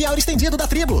quintas tem happy hour estendido da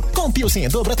Tribo, com pilsen em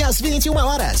dobro até às 21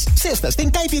 horas. Sextas tem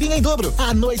caipirinha em dobro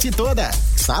a noite toda.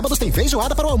 Sábados tem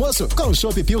feijoada para o almoço, com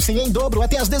chopp pilsen em dobro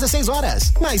até às 16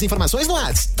 horas. Mais informações no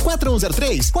WhatsApp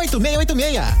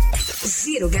 4103-8686.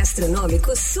 Giro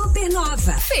gastronômico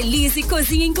Supernova. Feliz e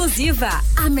Cozinha Inclusiva.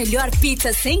 A melhor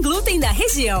pizza sem glúten da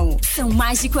região. São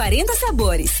mais de 40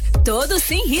 sabores, todos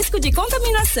sem risco de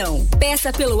contaminação.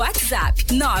 Peça pelo WhatsApp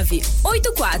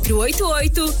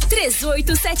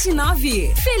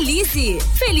 98488-3879.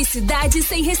 Felicidade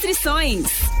sem restrições.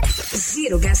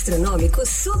 Giro gastronômico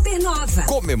Supernova.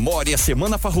 Comemore a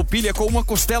Semana Farroupilha com uma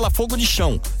costela fogo de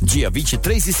chão. Dia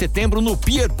 23 de setembro no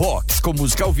Pier Box, com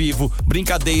música ao vivo,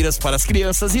 brincadeiras para as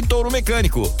crianças e touro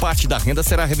mecânico. Parte da renda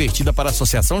será revertida para a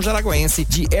Associação Jaraguense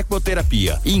de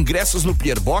Ecoterapia. Ingressos no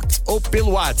Pier Box ou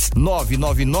pelo WhatsApp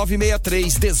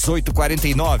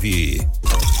 99963-1849.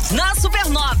 Na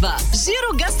Supernova,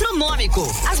 giro gastronômico.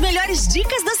 As melhores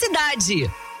dicas da cidade.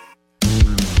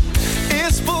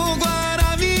 Expo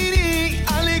Guaramirim,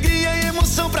 alegria e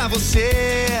emoção pra você.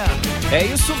 É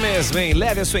isso mesmo, hein?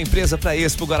 Leve a sua empresa para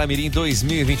Expo Guaramirim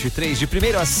 2023, de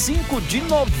 1º a 5 de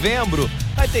novembro.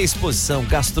 Vai ter exposição,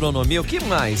 gastronomia, o que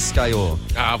mais, Caio?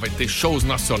 Vai ter shows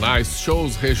nacionais,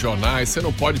 shows regionais, você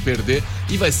não pode perder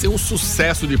e vai ser um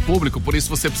sucesso de público, por isso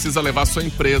você precisa levar sua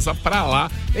empresa para lá.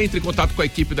 Entre em contato com a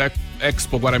equipe da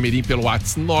Expo Guaramirim pelo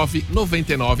WhatsApp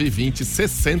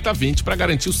 99920-6020 para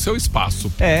garantir o seu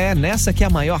espaço. Nessa que é a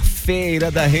maior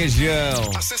feira da região.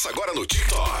 Acesse agora no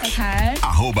TikTok.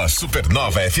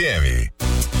 @SupernovaFM.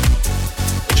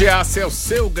 GAC é o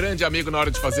seu grande amigo na hora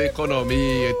de fazer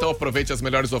economia, então aproveite as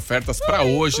melhores ofertas para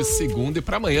hoje, segunda, e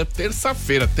para amanhã,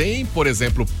 terça-feira. Tem, por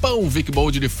exemplo, pão Vic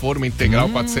Bold de forma integral,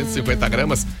 450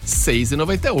 gramas,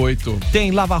 R$6,98.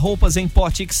 Tem lava-roupas em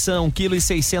pote que são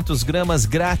 1,6 kg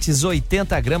grátis,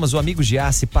 80 gramas. O amigo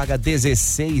GAC paga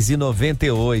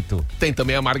R$16,98. Tem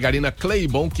também a margarina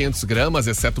Claybon, 500 gramas,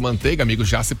 exceto manteiga, amigo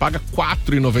GAC paga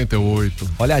R$4,98.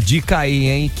 Olha a dica aí,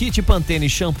 hein? Kit Pantene,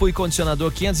 shampoo e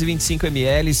condicionador 525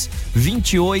 ml, dólares,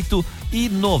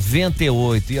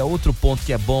 28,98. E outro ponto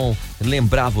que é bom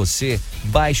lembrar você,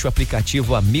 baixe o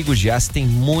aplicativo Amigo Giasse, tem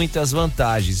muitas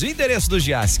vantagens. O endereço do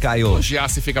Giasse, Caio? O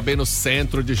Giasse fica bem no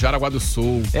centro de Jaraguá do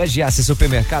Sul. É Giasse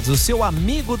Supermercados, o seu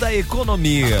amigo da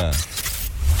economia.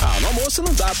 No almoço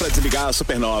não dá pra desligar a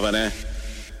Supernova, né?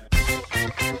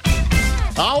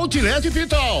 Outlet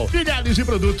Pitol, milhares de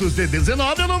produtos de R$19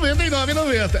 a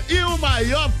R$99,90 e o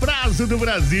maior prazo do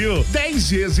Brasil, 10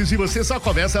 vezes e você só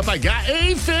começa a pagar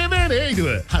em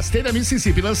fevereiro. Rasteira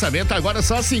Mississippi, lançamento agora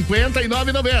só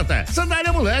R$59,90.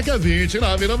 Sandália moleca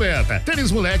R$29,90.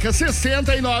 Tênis moleca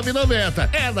R$69,90.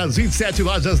 É nas 27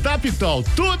 lojas da Pitol,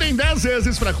 tudo em 10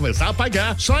 vezes para começar a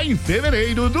pagar só em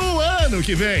fevereiro do ano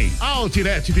que vem.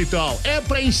 Outlet Pitol é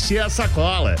pra encher a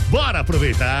sacola. Bora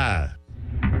aproveitar.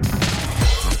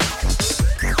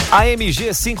 A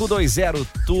MG 520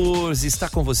 Tours está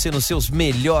com você nos seus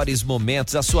melhores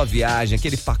momentos, a sua viagem,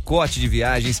 aquele pacote de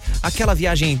viagens, aquela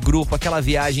viagem em grupo, aquela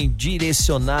viagem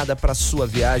direcionada para sua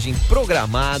viagem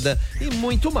programada e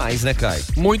muito mais, né, Caio?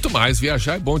 Muito mais,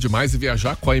 viajar é bom demais e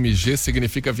viajar com a MG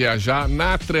significa viajar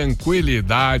na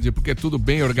tranquilidade, porque é tudo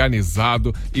bem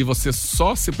organizado e você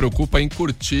só se preocupa em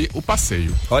curtir o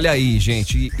passeio. Olha aí,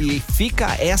 gente, e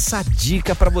fica essa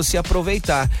dica para você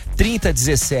aproveitar.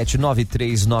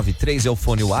 3017-9393 é o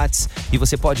fone Whats e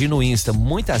você pode ir no Insta.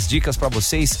 Muitas dicas para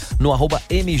vocês no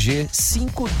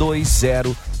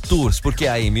 @MG520 Tours, porque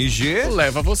a MG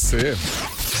leva você.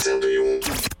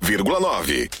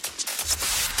 101,9.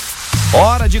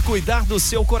 Hora de cuidar do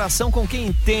seu coração com quem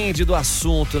entende do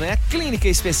assunto, né? Clínica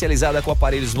especializada com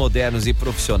aparelhos modernos e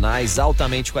profissionais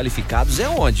altamente qualificados. É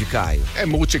onde, Caio? É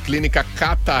Multiclínica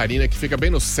Catarina, que fica bem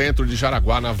no centro de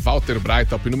Jaraguá, na Walter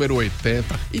Breithaupt, número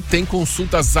 80. E tem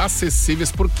consultas acessíveis,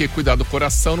 porque cuidar do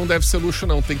coração não deve ser luxo,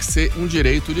 não. Tem que ser um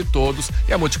direito de todos.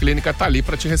 E a Multiclínica tá ali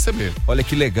para te receber. Olha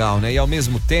que legal, né? E ao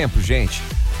mesmo tempo, gente,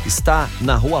 está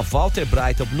na rua Walter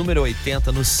Breithaupt, número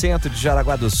 80, no centro de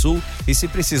Jaraguá do Sul. E se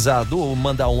precisar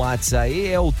mandar um WhatsApp aí,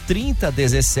 é o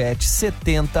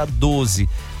 3017-7012.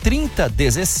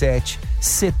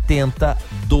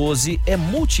 3017-7012 é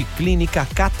Multiclínica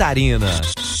Catarina.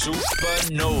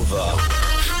 Supernova.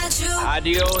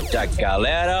 Rádio da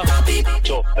galera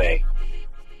do bem.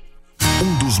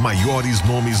 Um dos maiores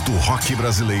nomes do rock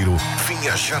brasileiro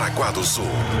vinha Jaraguá do Sul.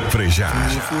 Frejá.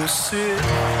 Você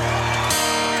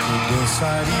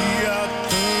dançaria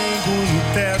tango no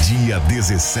teto. Dia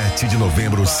 17 de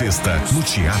novembro, sexta, no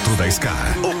Teatro da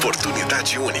Scar.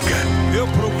 Oportunidade única. Eu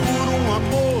procuro um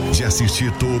amor. De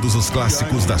assistir todos os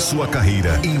clássicos da sua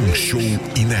carreira em um show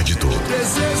inédito.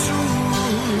 Desejo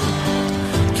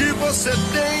que você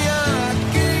tenha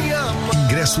quem amar.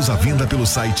 Ingressos à venda pelo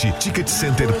site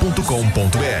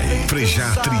ticketcenter.com.br.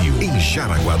 Frejá Trio, em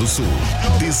Jaraguá do Sul.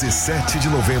 17 de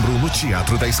novembro, no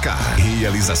Teatro da Scar.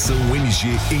 Realização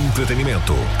MG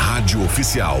Entretenimento. Rádio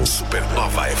Oficial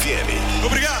Supernova FM.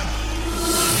 Obrigado.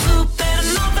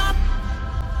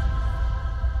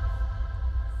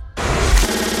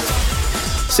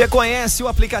 Você conhece o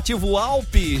aplicativo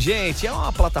Alpe? Gente, é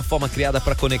uma plataforma criada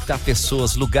para conectar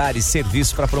pessoas, lugares,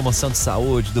 serviços para promoção de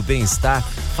saúde, do bem-estar,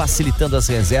 facilitando as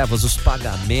reservas, os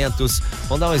pagamentos.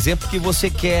 Vamos dar um exemplo que você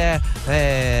quer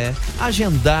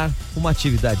agendar uma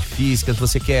atividade física,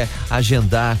 você quer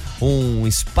agendar um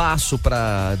espaço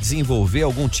para desenvolver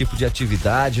algum tipo de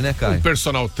atividade, né, Caio? Um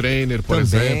personal trainer, por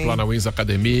Também. exemplo, lá na Wins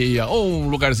Academia, ou um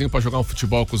lugarzinho para jogar um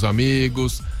futebol com os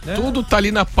amigos. Tudo tá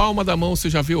ali na palma da mão, você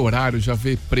já vê horário, já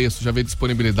vê preço, já vê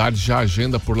disponibilidade, já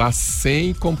agenda por lá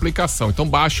sem complicação. Então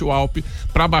baixe o Alpe,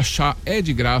 para baixar é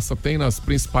de graça, tem nas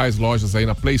principais lojas aí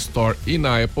na Play Store e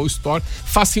na Apple Store,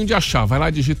 facinho de achar, vai lá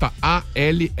e digita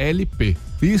ALLP.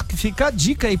 E fica a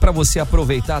dica aí para você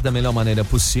aproveitar da melhor maneira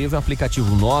possível, um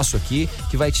aplicativo nosso aqui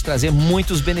que vai te trazer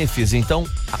muitos benefícios. Então,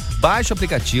 baixe o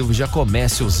aplicativo, já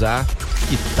comece a usar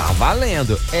e tá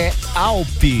valendo. É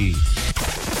Alpe.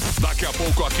 Daqui a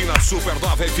pouco aqui na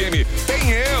Supernova FM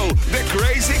tem eu, The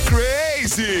Crazy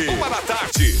Crazy.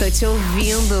 1h. Tô te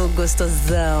ouvindo,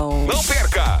 gostosão. Não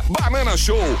perca! Banana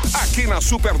Show aqui na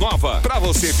Supernova pra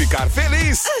você ficar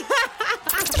feliz,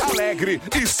 alegre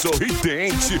e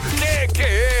sorridente. Que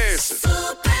é esse?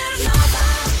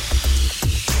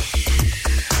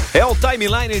 É o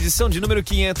Timeline, edição de número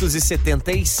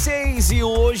 576 e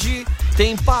hoje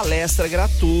tem palestra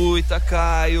gratuita,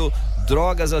 Caio.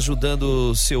 Drogas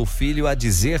ajudando seu filho a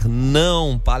dizer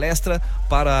não. Palestra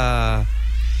para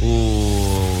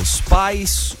os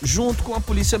pais junto com a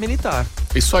polícia militar.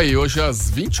 Isso aí, hoje às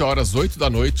 20 horas, 8 da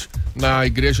noite, na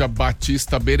Igreja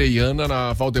Batista Bereiana,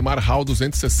 na Valdemar Hall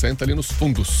 260, ali nos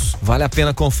fundos. Vale a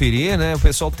pena conferir, né? O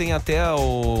pessoal tem até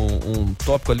um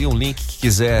tópico ali, um link que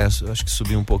quiser, acho que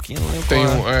subir um pouquinho.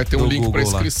 Tem um link para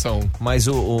inscrição. Lá. Mas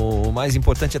o mais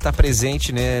importante é estar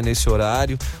presente, né, nesse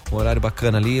horário, um horário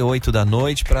bacana ali, 8 da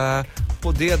noite, para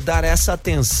poder dar essa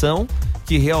atenção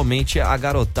que realmente a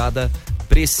garotada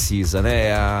precisa,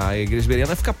 né? A Igreja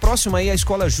Bereiana fica próxima aí à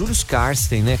Escola Júlio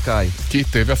Karsten, né, Caio? Que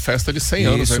teve a festa de 100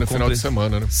 anos aí no final de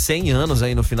semana, né? 100 anos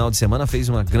aí no final de semana, fez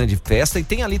uma grande festa e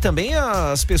tem ali também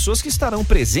as pessoas que estarão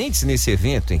presentes nesse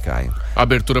evento, hein, Caio? A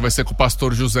abertura vai ser com o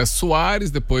pastor José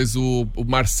Soares, depois o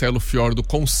Marcelo Fiordo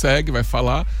vai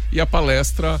falar e a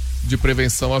palestra de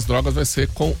prevenção às drogas vai ser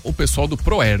com o pessoal do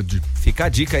Proerd. Fica a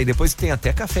dica aí, depois tem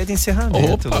até café de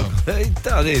encerramento. Opa!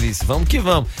 Eita, delícia, vamos que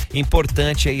vamos.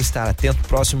 Importante aí estar atento,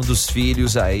 próximo dos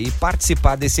filhos aí,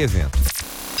 participar desse evento.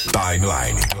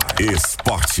 Timeline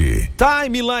Esporte.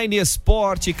 Timeline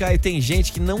Esporte, Caio, tem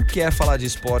gente que não quer falar de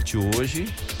esporte hoje,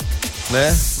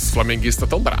 né? Os flamenguistas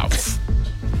tão bravos.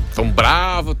 Tão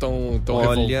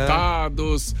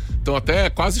revoltados, estão até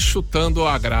quase chutando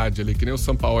a grade ali, que nem o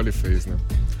Sampaoli fez, né?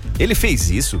 Ele fez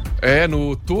isso? É,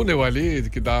 no túnel ali,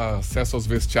 que dá acesso aos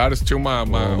vestiários, tinha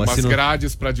umas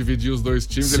grades pra dividir os dois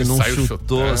times, ele saiu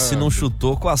chutando. Se não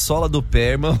chutou com a sola do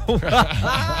pé, irmão,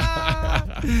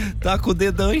 tá com o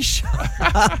dedão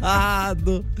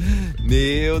inchado.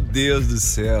 Meu Deus do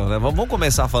céu, né? Vamos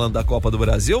começar falando da Copa do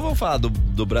Brasil ou vamos falar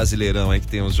do Brasileirão aí, que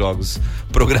tem os jogos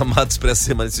programados pra essa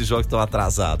semana, esses jogos estão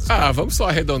atrasados? Vamos só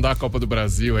arredondar a Copa do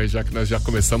Brasil aí, já que nós já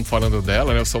começamos falando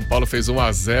dela, né? O São Paulo fez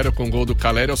 1-0 com o gol do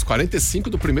Caleri aos 45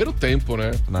 do primeiro tempo,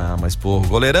 né? Não, mas porra,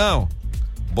 goleirão,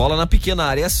 bola na pequena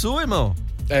área é sua, irmão.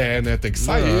 É, né? Tem que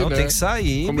sair, né? Tem que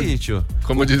sair, bicho.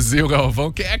 Como dizia o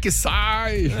Galvão, quem é que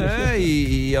sai?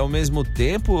 E ao mesmo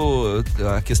tempo,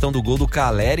 a questão do gol do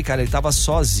Caleri, cara, ele tava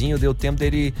sozinho, deu tempo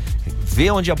dele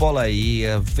ver onde a bola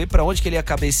ia, ver pra onde que ele ia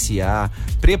cabecear,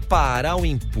 preparar o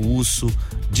impulso,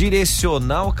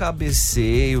 direcionar o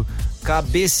cabeceio,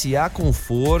 cabecear com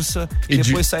força e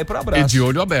depois sair pro abraço. E de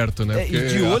olho aberto, né? E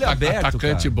de olho aberto,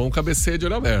 atacante bom cabeceia de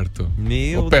olho aberto.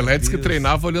 Meu o Pelé Deus. disse que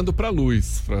treinava olhando pra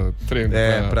luz, pra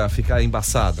treinar. Pra ficar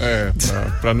embaçado.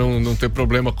 Pra não ter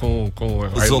problema com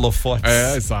os holofotes.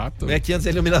 Exato. É que antes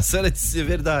a iluminação era de ser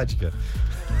verdade, cara.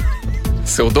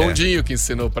 Seu Dondinho que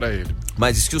ensinou pra ele.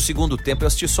 Mas diz que o segundo tempo eu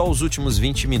assisti só os últimos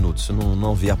 20 minutos. Eu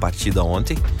não vi a partida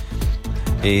ontem.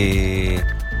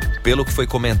 Pelo que foi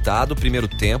comentado, o primeiro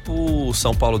tempo o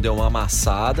São Paulo deu uma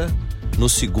amassada. No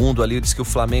segundo ali, diz que o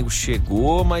Flamengo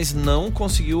chegou, mas não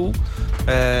conseguiu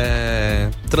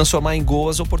transformar em gol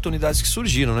as oportunidades que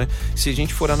surgiram, né? Se a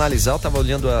gente for analisar, eu tava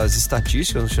olhando as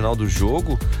estatísticas no final do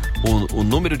jogo, o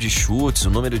número de chutes,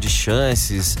 o número de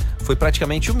chances foi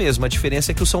praticamente o mesmo. A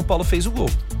diferença é que o São Paulo fez o gol.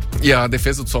 E a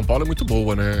defesa do São Paulo é muito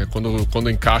boa, né? Quando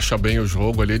encaixa bem o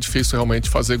jogo ali, é difícil realmente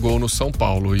fazer gol no São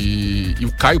Paulo. E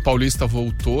o Caio Paulista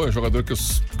voltou, é um jogador que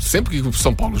sempre que o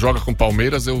São Paulo joga com o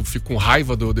Palmeiras, eu fico com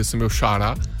raiva desse meu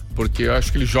xará, porque eu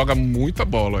acho que ele joga muita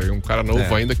bola. É um cara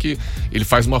novo ainda que ele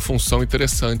faz uma função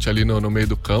interessante ali no meio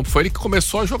do campo. Foi ele que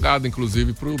começou a jogada,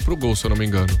 inclusive, pro gol, se eu não me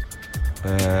engano.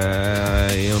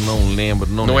 Eu não lembro.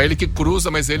 Não é ele que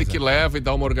cruza, mas ele que leva e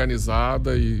dá uma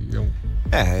organizada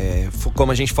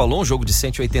como a gente falou, um jogo de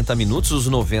 180 minutos, os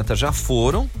 90 já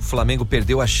foram. O Flamengo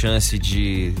perdeu a chance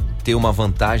de ter uma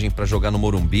vantagem para jogar no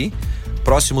Morumbi.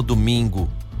 Próximo domingo,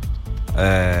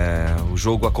 o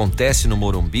jogo acontece no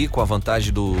Morumbi, com a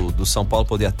vantagem do São Paulo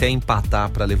poder até empatar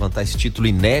para levantar esse título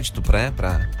inédito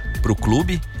para o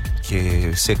clube, que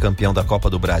é ser campeão da Copa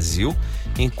do Brasil,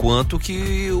 enquanto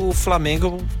que o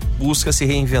Flamengo busca se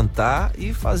reinventar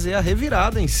e fazer a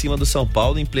revirada em cima do São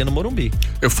Paulo em pleno Morumbi.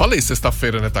 Eu falei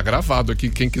sexta-feira, né? Tá gravado aqui,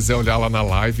 quem quiser olhar lá na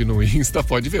live no Insta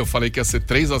pode ver. Eu falei que ia ser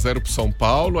 3-0 pro São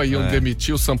Paulo, aí iam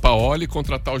demitir o Sampaoli e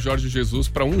contratar o Jorge Jesus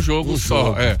para um jogo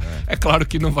só. É claro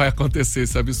que não vai acontecer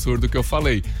esse absurdo que eu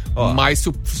falei. Mas se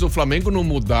o Flamengo não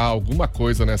mudar alguma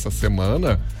coisa nessa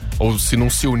semana, ou se não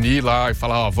se unir lá e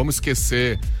falar, vamos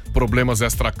esquecer problemas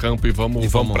extracampo e vamos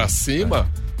pra cima,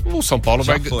 o São Paulo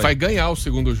vai ganhar o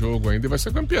segundo jogo ainda e vai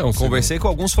ser campeão. Conversei com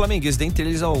alguns flamenguistas, dentre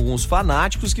eles alguns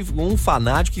fanáticos, um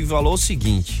fanático que falou o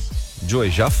seguinte: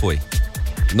 Joey, já foi.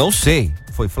 Não sei,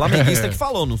 foi flamenguista que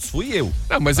falou, não fui eu.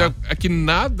 Não, mas é que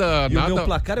nada... O meu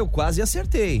placar eu quase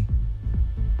acertei.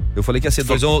 Eu falei que ia ser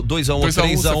 2-1 ou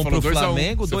 3-1 pro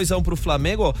Flamengo, 2-1 pro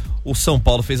Flamengo. O São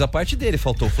Paulo fez a parte dele,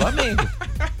 faltou o Flamengo.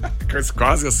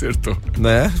 Quase acertou.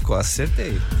 Né? Quase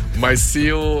acertei. Mas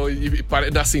se o...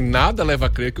 Assim, nada leva a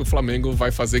crer que o Flamengo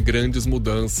vai fazer grandes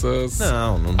mudanças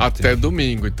até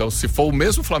domingo. Então, se for o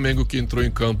mesmo Flamengo que entrou em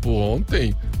campo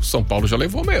ontem, o São Paulo já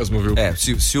levou mesmo, viu?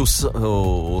 Se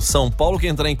o São Paulo que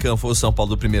entrar em campo for o São Paulo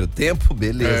do primeiro tempo,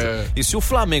 beleza. E se o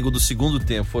Flamengo do segundo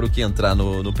tempo for o que entrar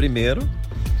no primeiro...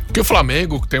 Porque o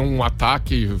Flamengo tem um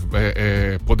ataque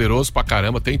poderoso pra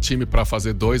caramba, tem time pra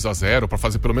fazer 2-0, pra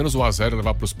fazer pelo menos 1-0 e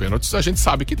levar pros pênaltis, a gente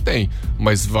sabe que tem.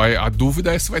 Mas a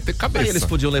dúvida é se vai ter cabeça. Aí eles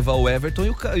podiam levar o Everton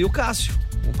e o Cássio,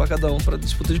 um pra cada um pra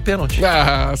disputa de pênalti.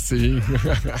 Ah, sim.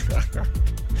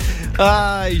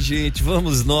 Ai, gente,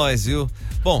 vamos nós, viu?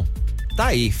 Bom, tá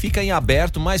aí, fica em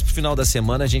aberto, mas pro final da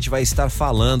semana a gente vai estar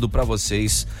falando pra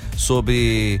vocês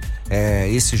sobre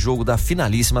esse jogo da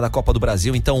finalíssima da Copa do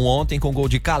Brasil. Então ontem, com gol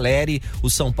de Caleri, o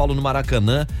São Paulo no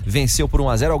Maracanã venceu por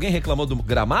 1-0. Alguém reclamou do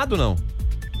gramado, não?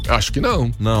 Acho que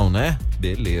não. Não, né?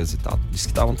 Beleza, disse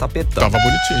que tava um tapetão. Tava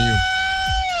bonitinho.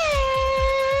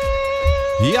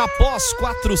 E após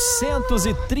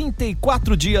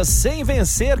 434 dias sem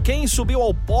vencer, quem subiu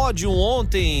ao pódio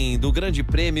ontem do Grande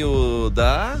Prêmio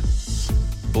da...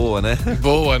 Boa, né?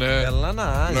 Boa, né? É lá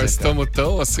na Ásia. Nós estamos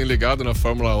tão assim ligados na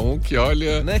Fórmula 1 que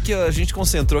olha... Não é que a gente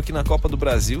concentrou aqui na Copa do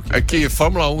Brasil. É que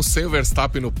Fórmula 1 sem o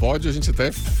Verstappen no pódio, a gente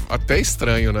até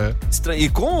estranho, né? E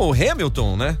com o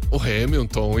Hamilton, né? O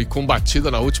Hamilton, e com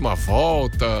batida na última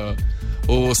volta.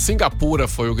 O Singapura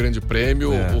foi o grande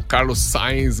prêmio, o Carlos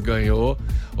Sainz ganhou,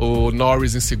 o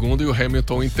Norris em segundo e o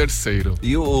Hamilton em terceiro.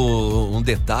 E um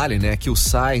detalhe, né, que o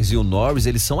Sainz e o Norris,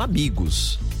 eles são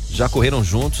amigos. Já correram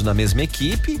juntos na mesma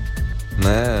equipe,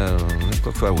 né?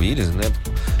 Qual foi a Williams, né?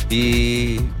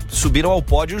 E subiram ao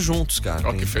pódio juntos, cara.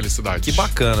 Ó, que felicidade. Que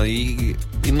bacana. E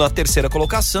na terceira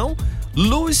colocação,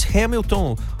 Lewis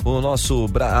Hamilton, o nosso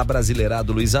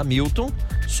abrasileirado Lewis Hamilton,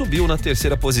 subiu na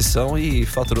terceira posição e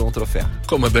faturou um troféu.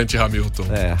 Comandante Hamilton.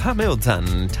 Hamilton,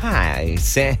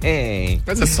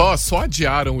 mas só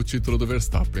adiaram o título do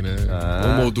Verstappen, né?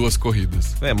 Uma ou duas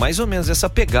corridas. Mais ou menos essa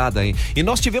pegada aí. E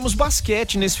nós tivemos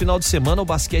basquete nesse final de semana, o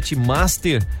basquete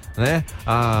Master, né?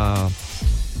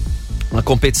 Uma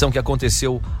competição que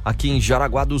aconteceu aqui em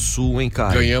Jaraguá do Sul, hein,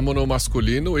 cara? Ganhamos no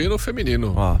masculino e no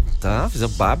feminino. Ó, tá,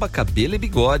 fizemos barba, cabelo e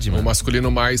bigode, mano. O masculino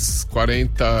mais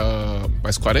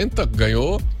 40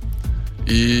 ganhou.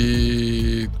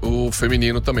 E o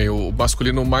feminino também. O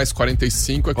masculino mais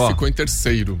 45 é que ficou em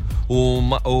terceiro. O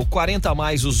 40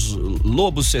 mais os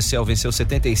Lobos Cecel venceu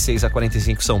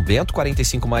 76-45 São Bento.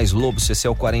 45 mais Lobos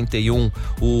Cecel 41,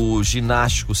 o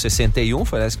Ginástico 61,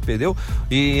 foi essa que perdeu.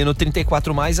 E no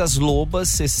 34 mais as Lobas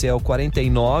Cecel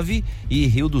 49 e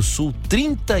Rio do Sul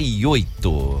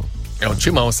 38. É um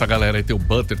timão essa galera aí, tem o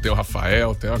Butter, tem o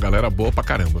Rafael, tem uma galera boa pra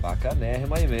caramba.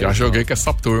 Bacanérrima aí mesmo. Já joguei com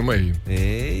essa turma aí.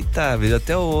 Eita, veio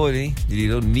até o olho, hein? E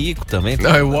o Nico também.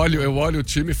 Não, eu olho o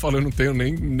time e falo, eu não tenho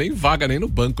nem vaga nem no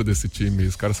banco desse time,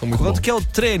 os caras são muito bons. Quanto que é o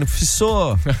treino,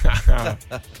 professor?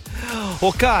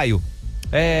 Ô, Caio,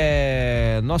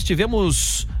 nós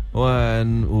tivemos...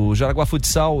 O Jaraguá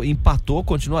Futsal empatou,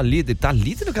 continua líder. Tá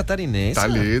líder no Catarinense. Tá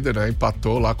líder, né?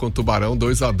 Empatou lá com o Tubarão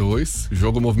 2-2.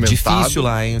 Jogo movimentado. Difícil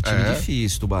lá, hein? O time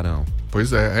difícil, Tubarão.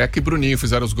 Pois é. É que Bruninho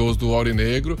fizeram os gols do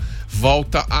Aurinegro.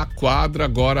 Volta à quadra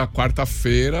agora,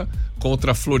 quarta-feira,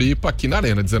 contra a Floripa aqui na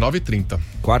Arena, 19h30.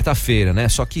 Quarta-feira, né?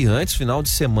 Só que antes, final de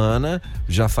semana,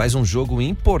 já faz um jogo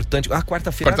importante.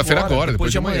 Quarta-feira agora,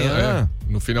 depois de amanhã.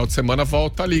 No final de semana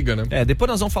volta a Liga, né?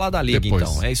 Depois nós vamos falar da Liga,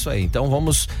 então. É isso aí. Então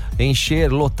vamos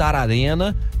lotar a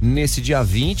Arena nesse dia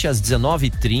 20, às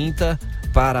 19h30,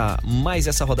 para mais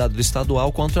essa rodada do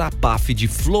estadual contra a PAF de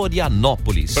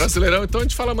Florianópolis. Brasileirão, então a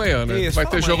gente fala amanhã, né? Isso, vai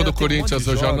ter jogo do Corinthians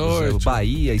hoje à noite.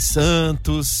 Bahia e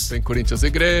Santos. Tem Corinthians e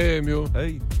Grêmio.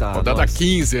 Eita, rodada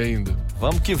 15 ainda.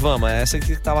 Vamos que vamos, essa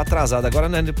que tava atrasada. Agora,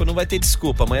 né, depois não vai ter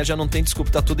desculpa. Amanhã já não tem desculpa,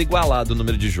 tá tudo igualado o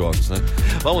número de jogos, né?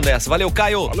 Vamos nessa. Valeu,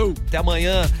 Caio. Falou. Até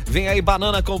amanhã. Vem aí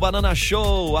Banana com o Banana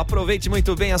Show. Aproveite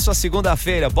muito bem a sua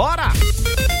segunda-feira. Bora!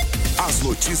 As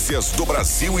notícias do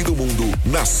Brasil e do mundo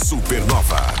na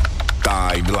Supernova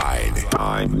Timeline.